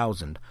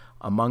 4,000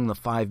 among the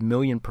 5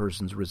 million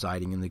persons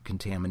residing in the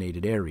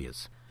contaminated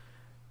areas.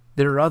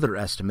 There are other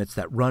estimates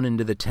that run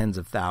into the tens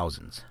of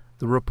thousands.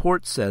 The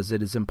report says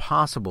it is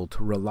impossible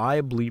to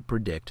reliably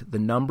predict the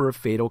number of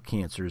fatal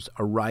cancers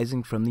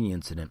arising from the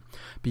incident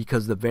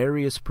because the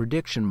various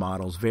prediction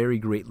models vary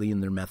greatly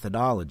in their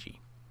methodology.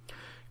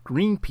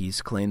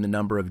 Greenpeace claimed the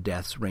number of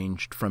deaths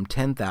ranged from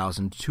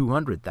 10,000 to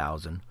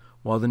 200,000,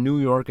 while the New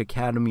York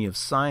Academy of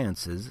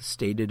Sciences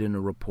stated in a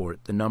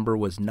report the number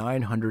was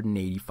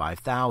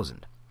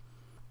 985,000.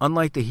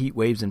 Unlike the heat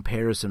waves in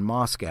Paris and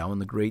Moscow and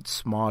the Great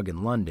Smog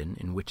in London,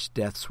 in which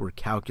deaths were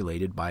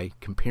calculated by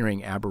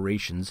comparing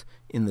aberrations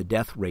in the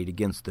death rate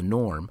against the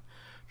norm,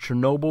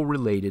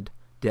 Chernobyl-related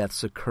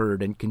deaths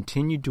occurred and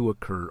continued to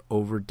occur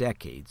over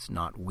decades,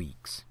 not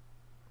weeks.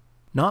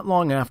 Not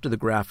long after the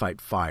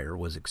graphite fire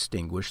was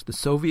extinguished, the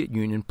Soviet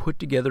Union put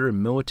together a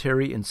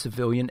military and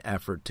civilian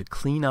effort to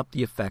clean up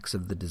the effects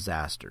of the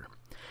disaster.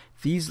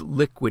 These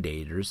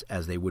liquidators,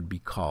 as they would be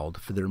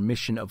called, for their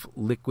mission of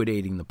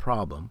liquidating the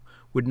problem,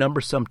 would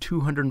number some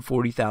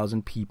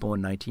 240,000 people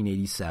in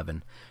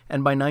 1987,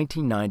 and by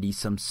 1990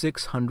 some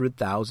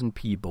 600,000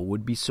 people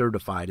would be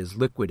certified as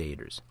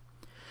liquidators.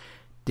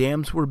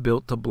 Dams were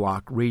built to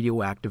block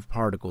radioactive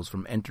particles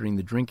from entering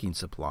the drinking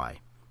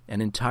supply.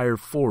 An entire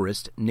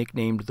forest,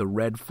 nicknamed the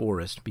Red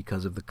Forest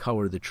because of the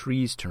color the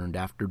trees turned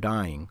after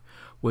dying,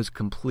 was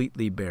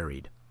completely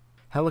buried.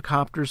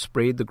 Helicopters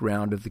sprayed the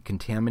ground of the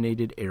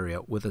contaminated area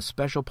with a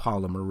special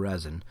polymer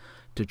resin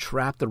to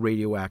trap the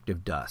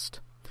radioactive dust.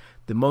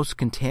 The most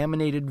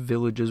contaminated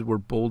villages were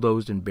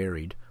bulldozed and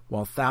buried,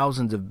 while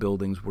thousands of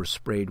buildings were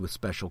sprayed with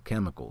special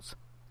chemicals.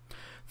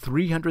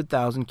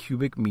 300,000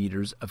 cubic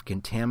meters of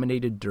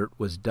contaminated dirt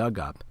was dug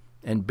up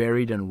and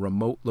buried in a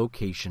remote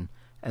location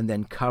and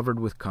then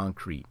covered with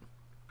concrete.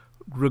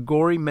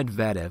 Grigory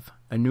Medvedev,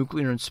 a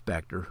nuclear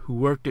inspector who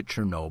worked at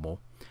Chernobyl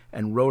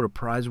and wrote a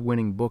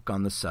prize-winning book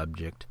on the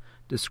subject,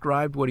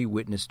 described what he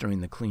witnessed during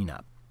the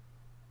cleanup.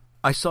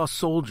 "I saw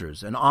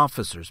soldiers and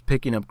officers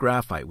picking up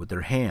graphite with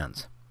their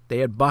hands. They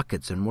had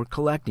buckets and were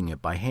collecting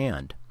it by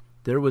hand.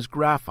 There was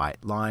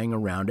graphite lying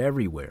around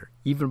everywhere,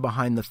 even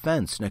behind the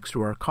fence next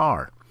to our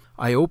car.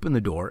 I opened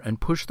the door and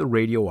pushed the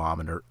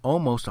radiometer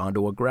almost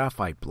onto a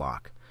graphite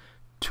block.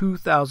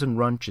 2,000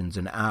 roentgens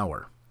an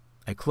hour.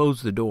 I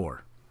closed the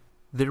door.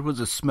 There was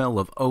a smell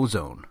of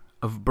ozone,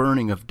 of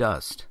burning of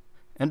dust,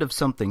 and of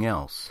something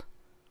else.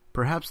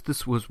 Perhaps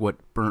this was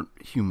what burnt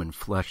human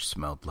flesh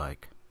smelled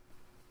like."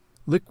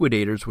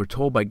 Liquidators were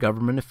told by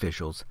government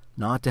officials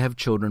not to have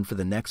children for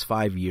the next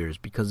 5 years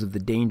because of the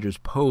dangers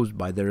posed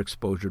by their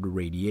exposure to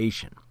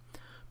radiation.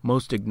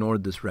 Most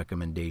ignored this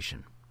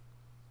recommendation.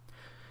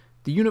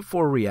 The Unit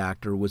 4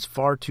 reactor was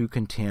far too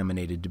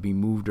contaminated to be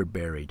moved or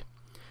buried.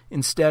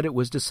 Instead, it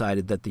was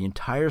decided that the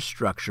entire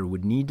structure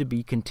would need to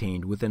be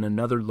contained within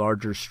another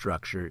larger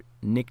structure,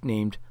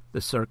 nicknamed the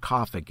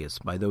sarcophagus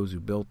by those who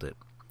built it.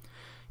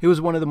 It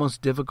was one of the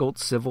most difficult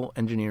civil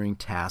engineering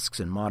tasks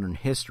in modern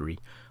history,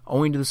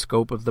 owing to the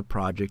scope of the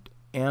project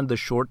and the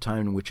short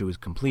time in which it was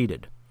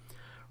completed.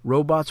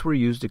 Robots were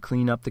used to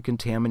clean up the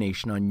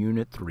contamination on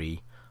Unit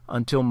 3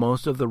 until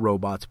most of the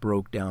robots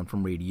broke down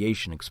from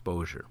radiation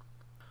exposure.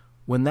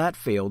 When that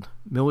failed,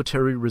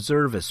 military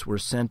reservists were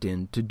sent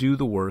in to do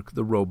the work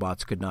the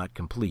robots could not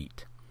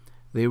complete.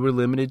 They were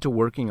limited to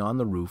working on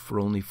the roof for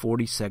only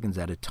 40 seconds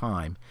at a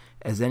time,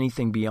 as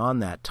anything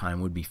beyond that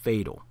time would be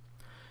fatal.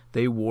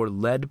 They wore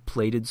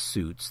lead-plated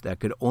suits that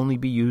could only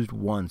be used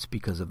once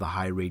because of the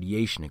high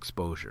radiation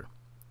exposure.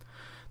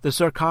 The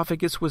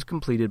sarcophagus was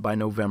completed by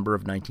November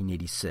of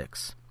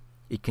 1986.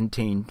 It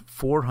contained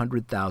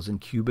 400,000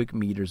 cubic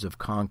meters of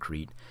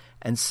concrete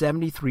and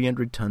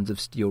 7,300 tons of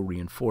steel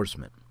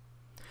reinforcement.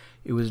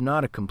 It was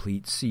not a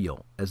complete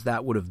seal, as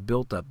that would have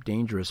built up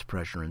dangerous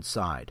pressure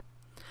inside.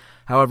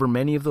 However,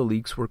 many of the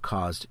leaks were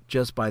caused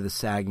just by the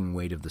sagging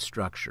weight of the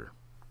structure.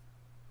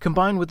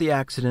 Combined with the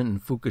accident in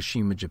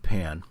Fukushima,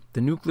 Japan,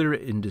 the nuclear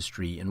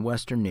industry in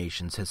Western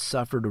nations has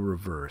suffered a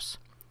reverse.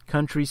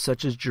 Countries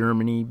such as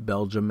Germany,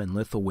 Belgium, and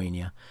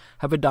Lithuania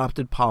have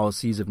adopted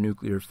policies of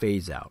nuclear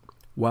phase-out,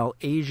 while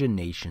Asian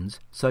nations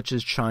such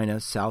as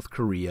China, South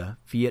Korea,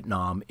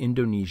 Vietnam,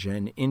 Indonesia,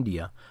 and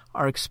India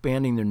are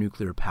expanding their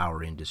nuclear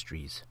power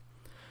industries.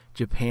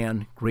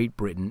 Japan, Great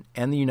Britain,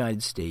 and the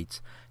United States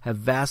have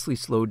vastly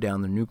slowed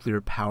down their nuclear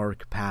power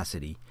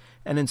capacity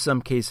and in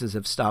some cases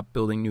have stopped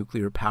building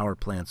nuclear power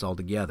plants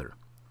altogether.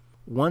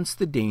 Once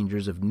the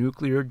dangers of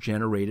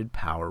nuclear-generated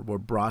power were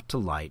brought to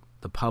light,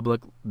 the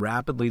public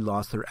rapidly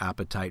lost their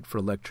appetite for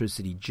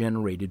electricity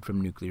generated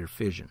from nuclear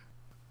fission.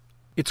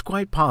 It's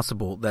quite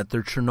possible that the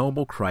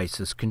Chernobyl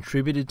crisis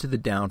contributed to the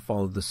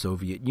downfall of the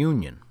Soviet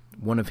Union,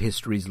 one of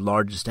history's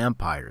largest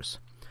empires.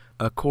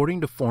 According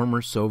to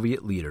former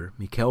Soviet leader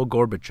Mikhail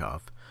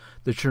Gorbachev,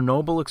 The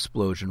Chernobyl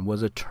explosion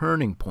was a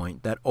turning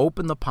point that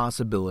opened the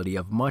possibility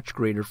of much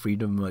greater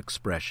freedom of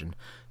expression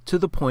to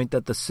the point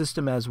that the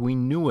system as we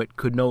knew it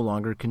could no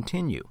longer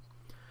continue.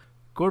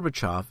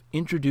 Gorbachev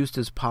introduced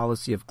his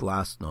policy of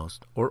glasnost,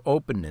 or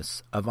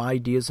openness, of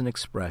ideas and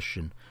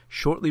expression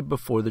shortly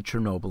before the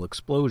Chernobyl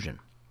explosion.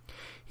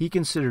 He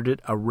considered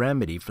it a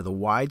remedy for the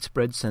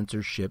widespread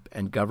censorship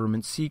and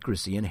government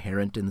secrecy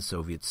inherent in the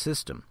Soviet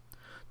system.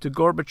 To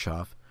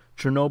Gorbachev,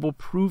 Chernobyl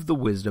proved the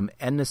wisdom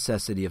and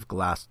necessity of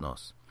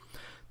glasnost.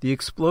 The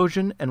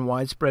explosion and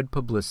widespread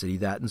publicity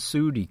that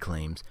ensued, he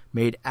claims,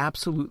 made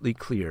absolutely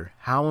clear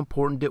how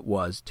important it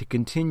was to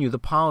continue the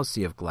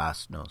policy of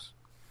glasnost.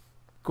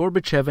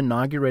 Gorbachev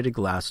inaugurated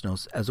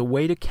glasnost as a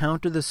way to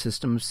counter the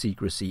system of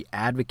secrecy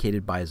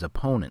advocated by his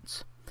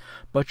opponents.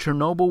 But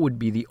Chernobyl would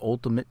be the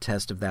ultimate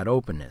test of that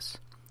openness.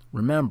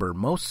 Remember,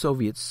 most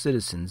Soviet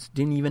citizens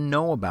didn't even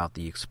know about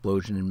the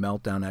explosion and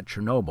meltdown at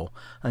Chernobyl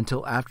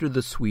until after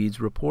the Swedes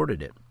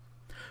reported it.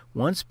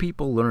 Once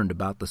people learned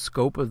about the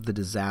scope of the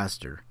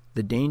disaster,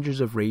 the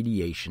dangers of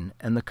radiation,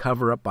 and the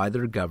cover-up by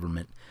their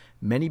government,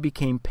 many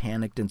became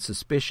panicked and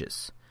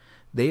suspicious.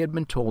 They had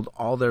been told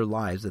all their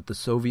lives that the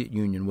Soviet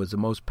Union was the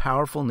most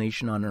powerful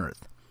nation on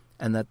earth,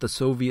 and that the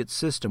Soviet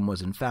system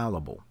was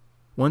infallible.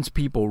 Once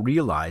people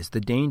realized the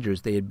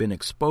dangers they had been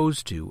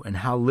exposed to and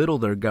how little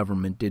their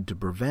government did to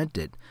prevent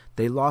it,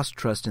 they lost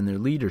trust in their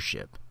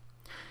leadership.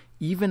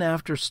 Even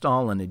after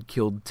Stalin had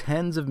killed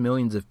tens of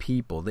millions of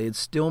people, they had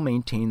still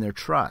maintained their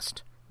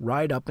trust,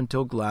 right up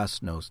until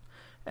glasnost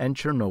and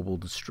Chernobyl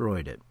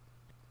destroyed it.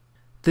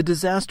 The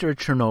disaster at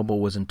Chernobyl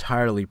was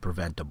entirely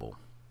preventable,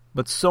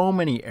 but so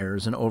many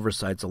errors and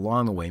oversights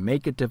along the way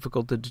make it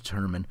difficult to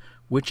determine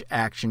which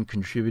action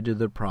contributed to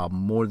the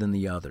problem more than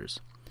the others.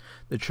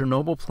 The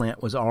Chernobyl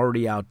plant was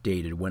already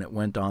outdated when it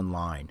went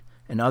online,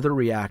 and other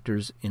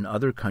reactors in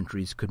other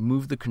countries could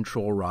move the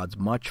control rods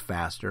much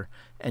faster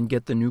and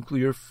get the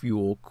nuclear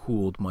fuel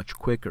cooled much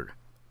quicker.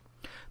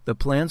 The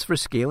plans for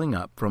scaling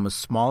up from a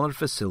smaller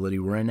facility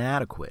were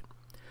inadequate.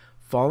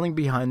 Falling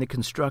behind the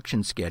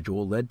construction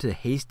schedule led to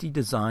hasty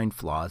design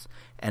flaws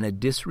and a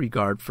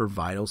disregard for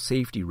vital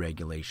safety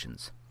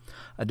regulations.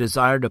 A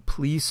desire to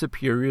please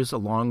superiors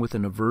along with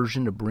an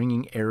aversion to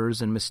bringing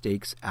errors and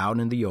mistakes out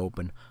in the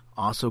open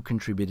also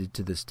contributed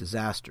to this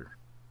disaster.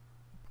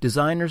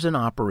 Designers and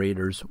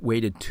operators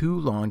waited too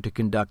long to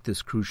conduct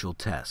this crucial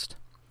test.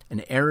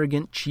 An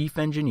arrogant chief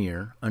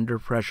engineer, under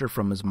pressure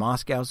from his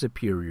Moscow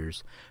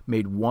superiors,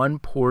 made one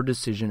poor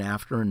decision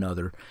after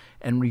another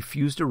and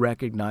refused to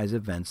recognize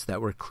events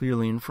that were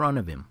clearly in front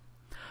of him.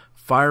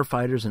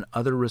 Firefighters and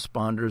other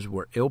responders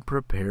were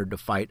ill-prepared to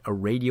fight a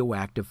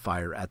radioactive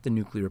fire at the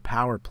nuclear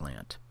power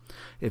plant.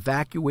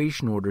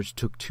 Evacuation orders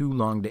took too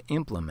long to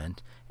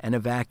implement, and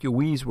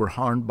evacuees were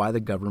harmed by the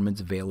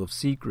government's veil of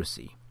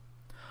secrecy.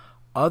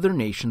 Other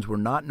nations were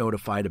not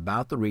notified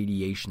about the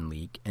radiation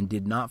leak and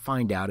did not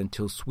find out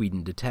until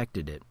Sweden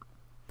detected it.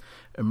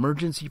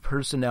 Emergency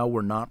personnel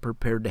were not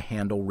prepared to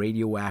handle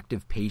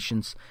radioactive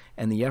patients,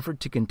 and the effort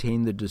to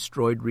contain the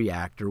destroyed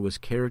reactor was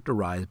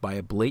characterized by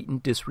a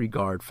blatant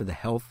disregard for the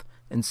health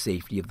and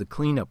safety of the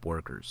cleanup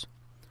workers.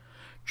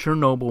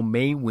 Chernobyl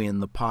may win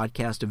the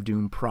Podcast of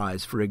Doom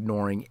prize for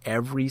ignoring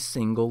every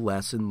single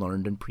lesson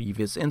learned in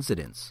previous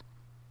incidents.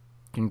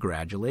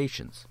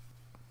 Congratulations.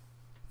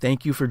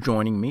 Thank you for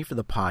joining me for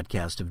the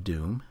Podcast of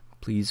Doom.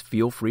 Please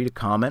feel free to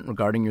comment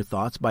regarding your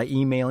thoughts by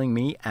emailing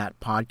me at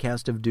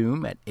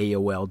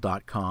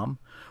podcastofdoom@aol.com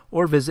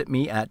or visit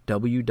me at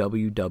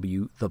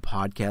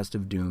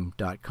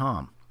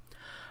www.thepodcastofdoom.com.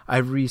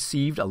 I've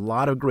received a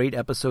lot of great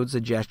episode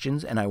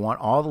suggestions, and I want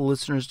all the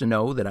listeners to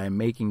know that I am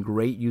making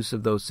great use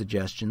of those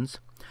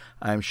suggestions.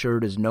 I am sure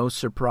it is no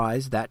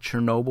surprise that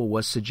Chernobyl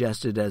was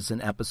suggested as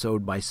an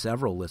episode by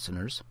several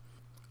listeners.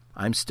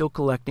 I'm still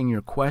collecting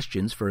your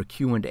questions for a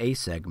Q&A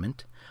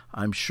segment.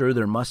 I'm sure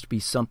there must be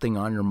something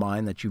on your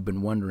mind that you've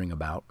been wondering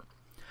about.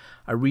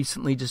 I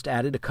recently just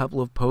added a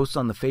couple of posts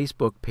on the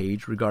Facebook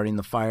page regarding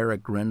the fire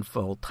at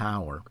Grenfell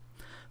Tower.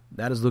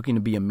 That is looking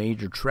to be a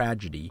major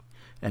tragedy,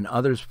 and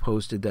others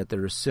posted that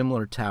there are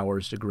similar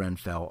towers to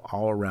Grenfell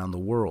all around the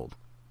world.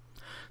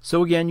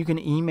 So again, you can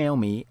email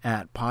me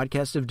at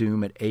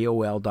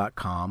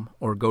podcastofdoom@aol.com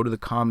or go to the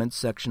comments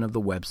section of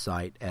the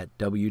website at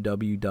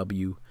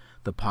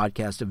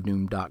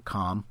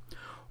www.thepodcastofdoom.com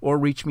or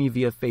reach me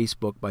via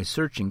Facebook by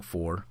searching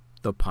for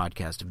The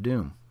Podcast of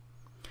Doom.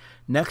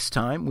 Next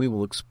time, we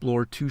will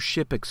explore two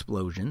ship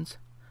explosions.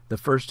 The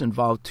first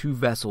involved two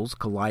vessels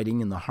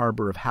colliding in the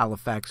harbor of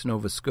Halifax,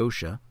 Nova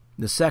Scotia.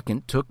 The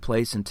second took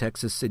place in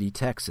Texas City,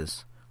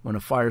 Texas, when a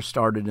fire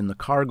started in the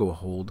cargo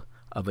hold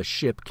of a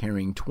ship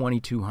carrying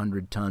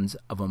 2,200 tons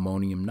of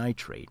ammonium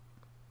nitrate.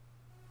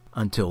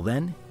 Until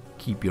then,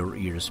 keep your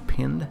ears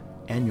pinned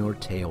and your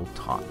tail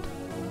taut.